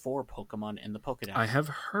Generation 4 Pokemon in the Pokédex. I have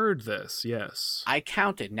heard this, yes. I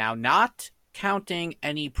counted. Now, not counting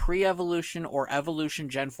any pre-evolution or evolution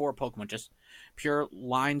Gen 4 Pokemon, just pure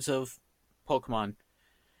lines of Pokemon.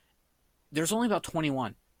 There's only about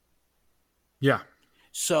 21. Yeah.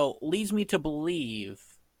 So, leads me to believe,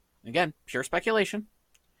 again, pure speculation,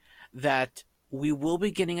 that we will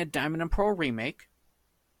be getting a Diamond and Pearl remake,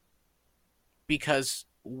 because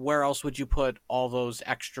where else would you put all those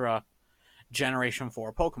extra Generation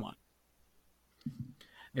 4 Pokemon?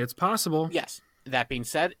 It's possible. Yes. That being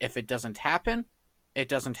said, if it doesn't happen, it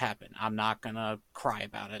doesn't happen. I'm not going to cry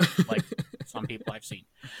about it like some people I've seen.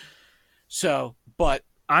 So, but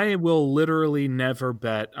I will literally never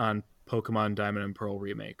bet on Pokemon Diamond and Pearl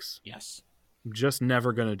remakes. Yes. I'm just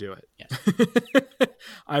never going to do it. Yes.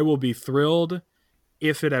 I will be thrilled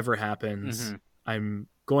if it ever happens. I'm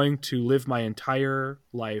going to live my entire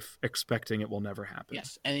life expecting it will never happen.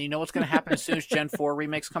 Yes. And you know what's going to happen as soon as Gen 4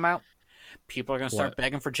 remakes come out? People are going to start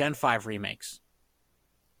begging for Gen 5 remakes.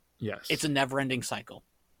 Yes. It's a never-ending cycle.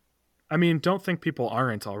 I mean, don't think people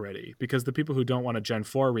aren't already, because the people who don't want a Gen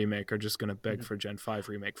 4 remake are just going to beg for Gen 5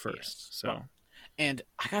 remake first. Yes. So, well, and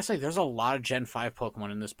I gotta say, there's a lot of Gen 5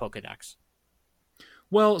 Pokemon in this Pokedex.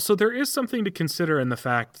 Well, so there is something to consider in the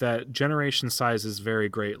fact that generation sizes vary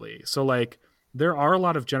greatly. So, like, there are a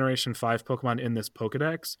lot of Generation 5 Pokemon in this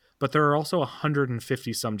Pokedex, but there are also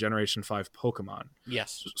 150 some Generation 5 Pokemon.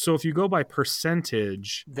 Yes. So if you go by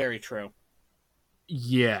percentage... Very true.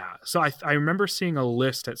 Yeah. So I remember seeing a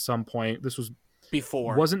list at some point. This was...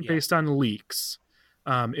 Before. Wasn't based on leaks.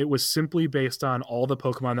 It was simply based on all the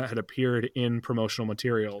Pokemon that had appeared in promotional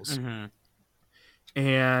materials.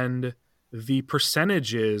 And the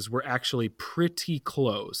percentages were actually pretty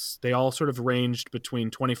close. They all sort of ranged between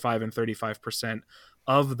 25 and 35%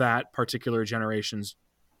 of that particular generation's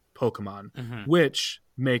Pokemon, which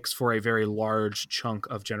makes for a very large chunk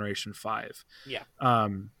of Generation 5. Yeah.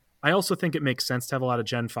 I also think it makes sense to have a lot of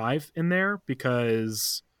Gen 5 in there,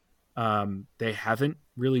 because they haven't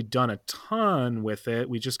really done a ton with it.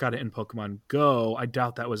 We just got it in Pokemon Go. I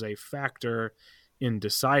doubt that was a factor in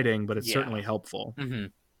deciding, but it's certainly helpful.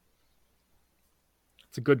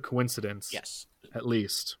 It's a good coincidence. Yes. At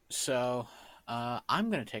least. So,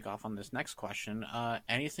 I'm going to take off on this next question.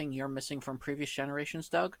 Anything you're missing from previous generations,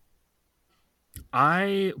 Doug?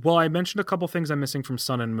 I mentioned a couple things I'm missing from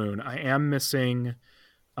Sun and Moon. I am missing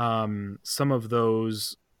some of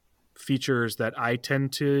those features that I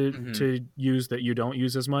tend to use that you don't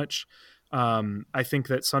use as much. I think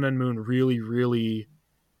that Sun and Moon really, really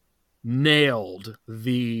nailed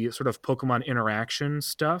the sort of Pokemon interaction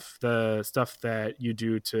stuff, the stuff that you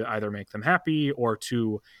do to either make them happy or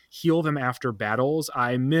to heal them after battles.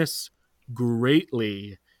 I miss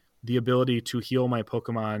greatly the ability to heal my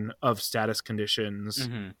Pokemon of status conditions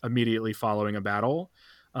immediately following a battle.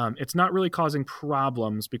 It's not really causing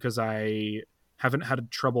problems because I haven't had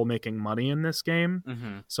trouble making money in this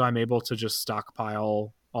game. So I'm able to just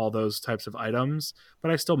stockpile all those types of items, but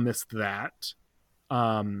I still miss that.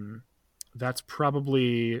 That's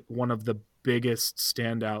probably one of the biggest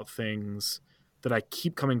standout things that I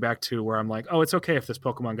keep coming back to, where I'm like, oh, it's okay if this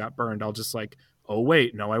Pokemon got burned. I'll just like, oh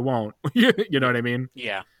wait, no, I won't. You know what I mean?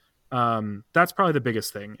 Yeah. That's probably the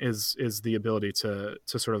biggest thing is the ability to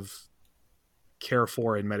sort of care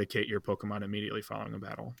for and medicate your Pokemon immediately following a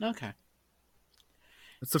battle. Okay.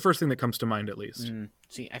 It's the first thing that comes to mind, at least.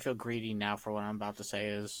 See, I feel greedy now for what I'm about to say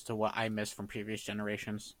as to what I missed from previous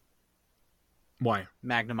generations. Why?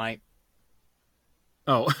 Magnemite.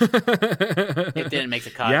 Oh. It didn't make the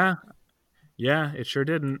cut. Yeah, it sure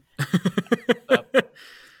didn't.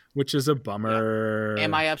 Which is a bummer. Yeah.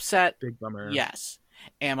 Am I upset? Big bummer. Yes.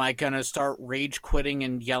 Am I going to start rage quitting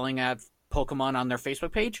and yelling at Pokemon on their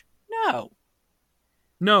Facebook page?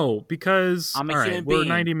 No, because I'm a all right, human we're being.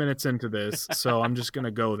 90 minutes into this, so I'm just going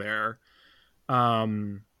to go there.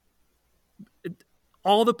 All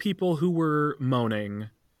the people who were moaning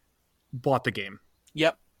bought the game.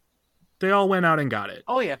 Yep. They all went out and got it.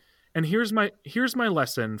 Oh, yeah. And here's my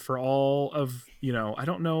lesson for all of, I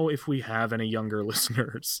don't know if we have any younger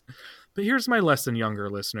listeners, but here's my lesson,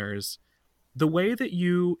 younger listeners. The way that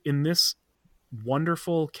you, in this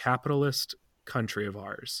wonderful capitalist country of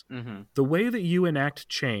ours, the way that you enact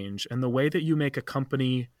change and the way that you make a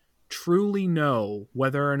company truly know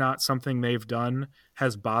whether or not something they've done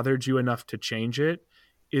has bothered you enough to change it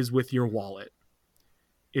is with your wallet.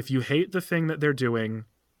 If you hate the thing that they're doing,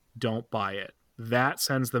 don't buy it. That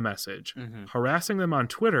sends the message. Harassing them on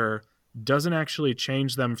Twitter doesn't actually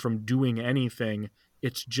change them from doing anything.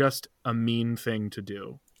 It's just a mean thing to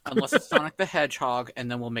do. Unless it's Sonic the Hedgehog, and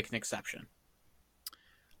then we'll make an exception.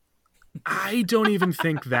 I don't even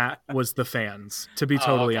think that was the fans, to be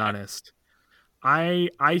totally honest. I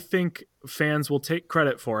think fans will take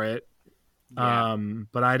credit for it,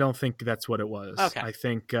 but I don't think that's what it was. Okay. I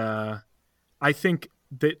think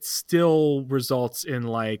that still results in,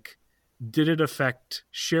 like, did it affect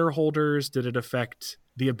shareholders? Did it affect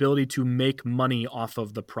the ability to make money off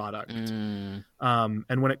of the product? And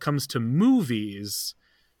when it comes to movies,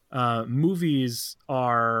 movies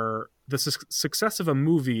are... The success of a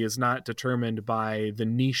movie is not determined by the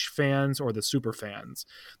niche fans or the super fans.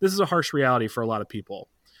 This is a harsh reality for a lot of people.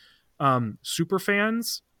 Super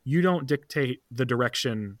fans, you don't dictate the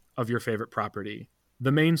direction of your favorite property.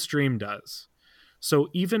 The mainstream does. So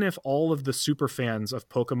even if all of the super fans of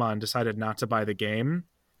Pokemon decided not to buy the game,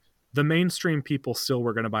 the mainstream people still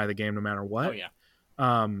were going to buy the game no matter what. Oh,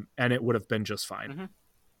 yeah. And it would have been just fine.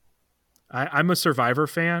 I'm a Survivor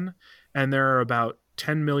fan, and there are about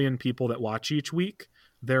 10 million people that watch each week.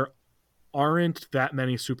 There aren't that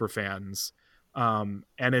many super fans. And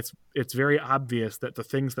it's very obvious that the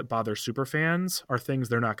things that bother super fans are things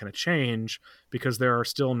they're not going to change because there are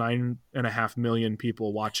still 9.5 million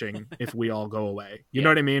people watching if we all go away. You know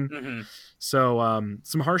what I mean? So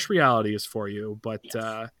some harsh realities for you, but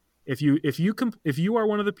if you are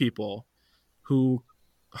one of the people who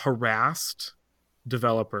harassed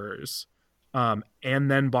developers and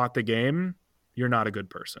then bought the game, you're not a good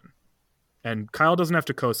person. And Kyle doesn't have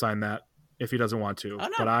to co-sign that if he doesn't want to,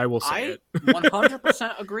 but I will say it.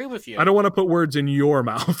 100% agree with you. I don't want to put words in your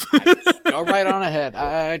mouth. Go right on ahead.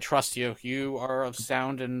 I trust you. You are of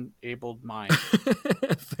sound and abled mind.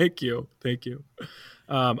 Thank you.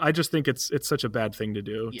 I just think it's such a bad thing to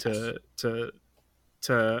do.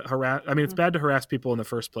 To harass. I mean, it's bad to harass people in the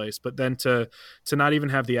first place, but then to not even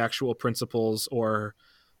have the actual principles or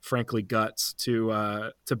frankly guts to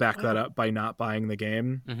back that up by not buying the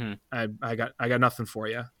game. I got nothing for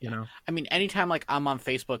you. You know. I mean, anytime like I'm on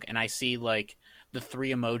Facebook and I see like the 3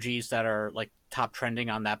 emojis that are like top trending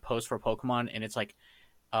on that post for Pokemon, and it's like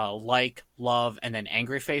like, love, and then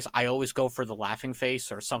angry face, I always go for the laughing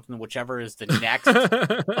face or something, whichever is the next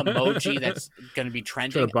emoji that's going to be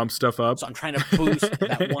trending. Trying to bump stuff up. So I'm trying to boost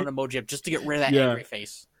that one emoji up just to get rid of that angry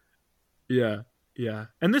face. Yeah.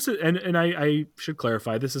 And this is, and I should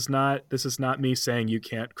clarify, this is not me saying you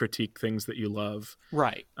can't critique things that you love.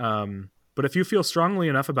 Right. But if you feel strongly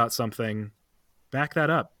enough about something, back that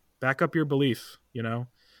up. Back up your belief, you know.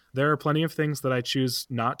 There are plenty of things that I choose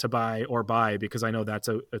not to buy or buy because I know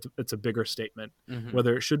it's a bigger statement. Mhm.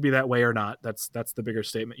 Whether it should be that way or not, that's the bigger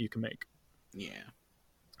statement you can make. Yeah.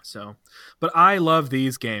 So, but I love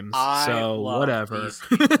these games. So whatever.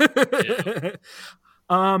 Yeah.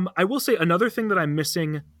 I will say another thing that I'm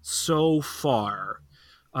missing so far,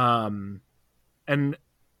 and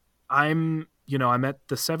I'm at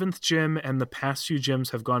the 7th gym, and the past few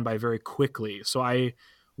gyms have gone by very quickly. So I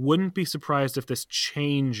wouldn't be surprised if this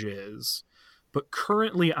changes. But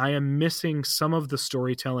currently, I am missing some of the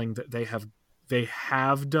storytelling that they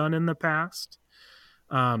have done in the past.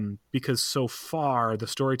 Because so far the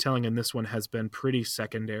storytelling in this one has been pretty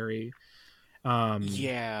secondary.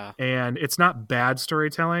 Yeah. And it's not bad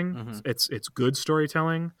storytelling. Mhm. It's good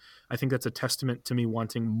storytelling. I think that's a testament to me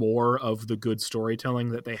wanting more of the good storytelling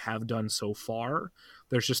that they have done so far.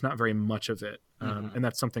 There's just not very much of it. Mhm. And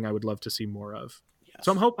that's something I would love to see more of. Yes.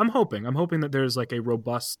 So I'm hoping that there's like a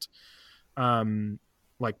robust,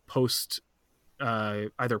 like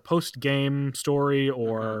either post game story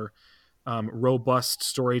or robust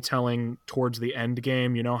storytelling towards the end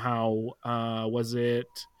game. You know how was it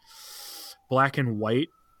Black and White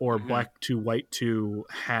or Black 2 White 2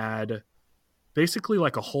 had basically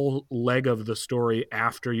like a whole leg of the story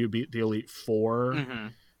after you beat the Elite Four.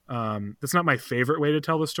 That's not my favorite way to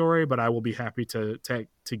tell the story, but I will be happy to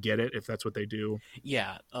get it if that's what they do.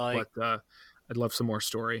 Yeah. But I'd love some more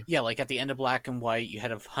story. Yeah, like at the end of Black and White, you had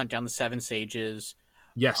to hunt down the 7 sages.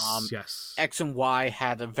 Yes, yes. X and Y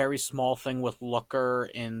had a very small thing with Looker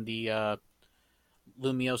in the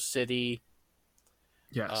Lumio City.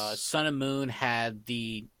 Yes. Sun and Moon had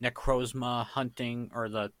the Necrozma hunting, or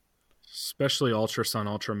especially Ultra Sun,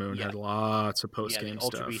 Ultra Moon had lots of post-game stuff.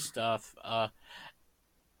 Ultra Beast stuff.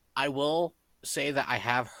 I will say that I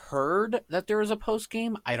have heard that there is a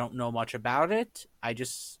post-game. I don't know much about it. I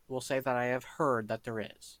just will say that I have heard that there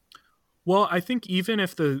is. Well, I think even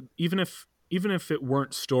if it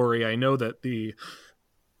weren't story, I know that the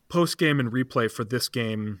post-game and replay for this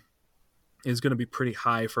game is going to be pretty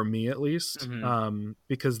high for me, at least,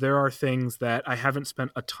 because there are things that I haven't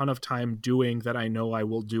spent a ton of time doing that I know I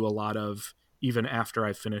will do a lot of even after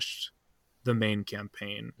I've finished the main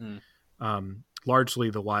campaign. Largely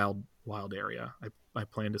the wild area. I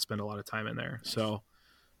plan to spend a lot of time in there. Nice.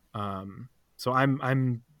 So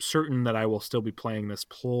I'm certain that I will still be playing this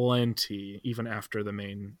plenty even after the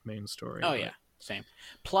main story. Oh yeah, same.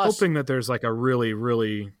 Plus, hoping that there's like a really,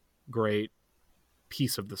 really great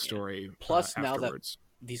piece of the story. Plus, now afterwards.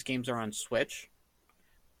 that these games are on Switch,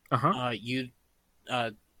 the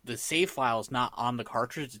save file is not on the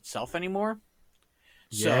cartridge itself anymore.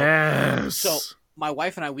 Yes. So my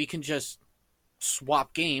wife and we can just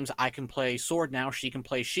swap games. I can play Sword now, she can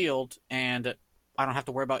play Shield, and I don't have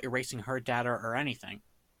to worry about erasing her data or anything.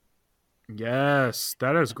 Yes,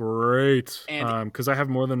 that is great. Because I have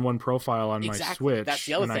more than one profile on my Switch. That's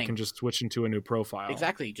the other thing. I can just switch into a new profile.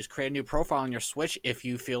 Exactly. Just create a new profile on your Switch if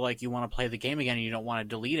you feel like you want to play the game again and you don't want to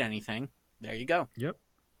delete anything. There you go. Yep.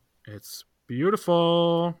 It's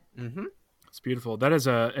beautiful. Mm-hmm. It's beautiful. That is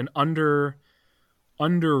an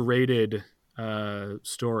underrated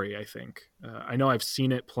story, I think. I know I've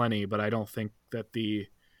seen it plenty, but I don't think that the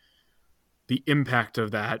impact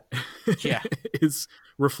of that is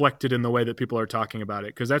reflected in the way that people are talking about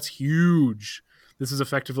it, because that's huge. This is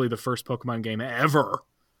effectively the first Pokemon game ever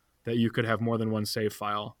that you could have more than one save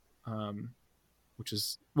file, which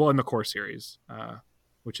is, well, in the core series,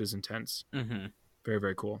 which is intense. Very,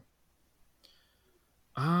 very cool.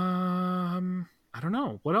 I don't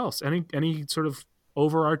know. What else? Any sort of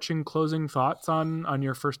overarching closing thoughts on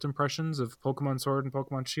your first impressions of Pokemon Sword and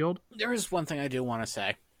Pokemon Shield? There is one thing I do want to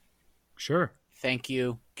say. Sure. Thank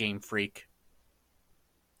you, Game Freak.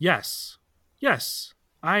 Yes.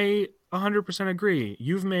 I 100% agree.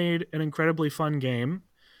 You've made an incredibly fun game.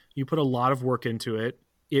 You put a lot of work into it.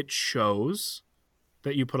 It shows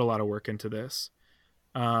that you put a lot of work into this.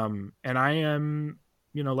 And I am,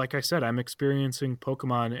 like I said, I'm experiencing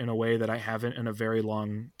Pokemon in a way that I haven't in a very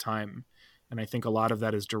long time. And I think a lot of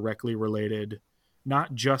that is directly related,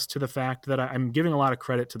 not just to the fact that I'm giving a lot of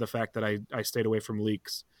credit to the fact that I stayed away from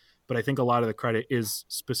leaks. But I think a lot of the credit is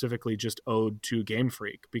specifically just owed to Game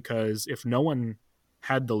Freak, because if no one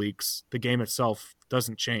had the leaks, the game itself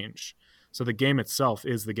doesn't change. So the game itself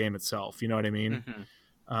is the game itself. You know what I mean?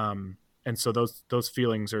 And so those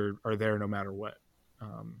feelings are there no matter what.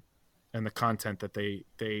 And the content that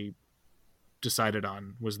they decided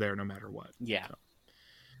on was there no matter what. Yeah. So,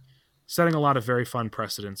 setting a lot of very fun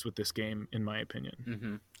precedents with this game, in my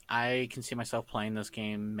opinion. I can see myself playing this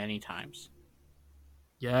game many times.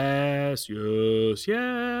 Yes.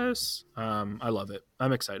 I love it.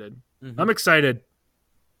 I'm excited. Mm-hmm. I'm excited.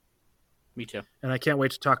 Me too. And I can't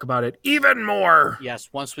wait to talk about it even more. Yes,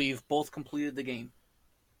 once we've both completed the game.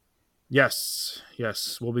 Yes.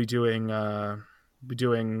 We'll be doing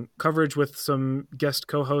coverage with some guest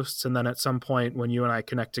co-hosts, and then at some point when you and I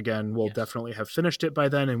connect again, we'll definitely have finished it by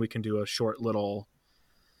then, and we can do a short little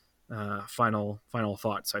final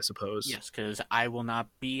thoughts, I suppose. Yes, because I will not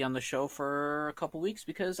be on the show for a couple weeks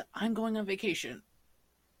because I'm going on vacation.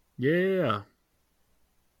 Yeah.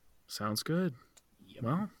 Sounds good. Yep.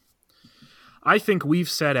 Well, I think we've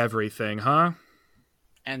said everything, huh?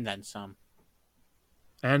 And then some.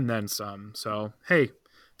 So, hey,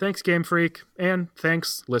 thanks, Game Freak, and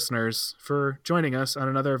thanks, listeners, for joining us on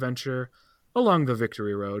another adventure along the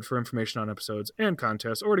Victory Road. For information on episodes and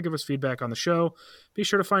contests, or to give us feedback on the show, be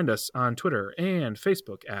sure to find us on Twitter and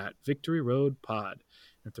Facebook at Victory Road Pod.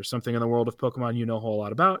 If there's something in the world of Pokemon you know a whole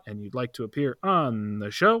lot about and you'd like to appear on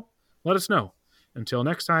the show, let us know. Until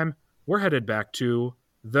next time, we're headed back to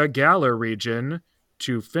the Galar region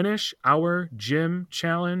to finish our gym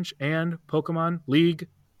challenge and Pokemon League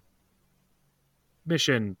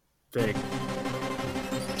mission thing.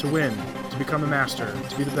 To win, to become a master,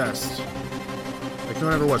 to be the best. Like no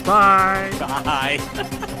one ever was. Bye! Bye!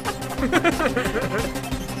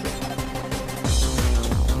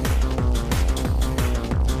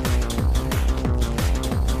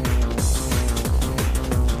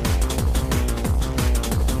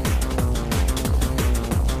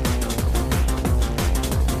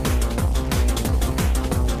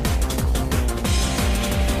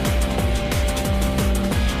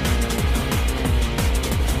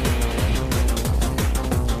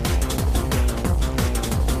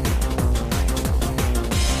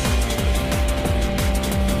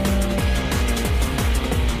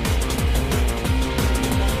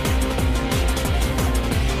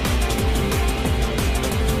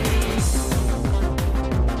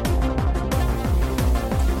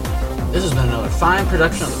 This has been another fine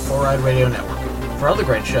production of the 4Ride Radio Network. For other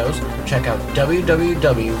great shows, check out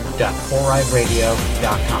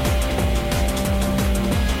www.4rideradio.com.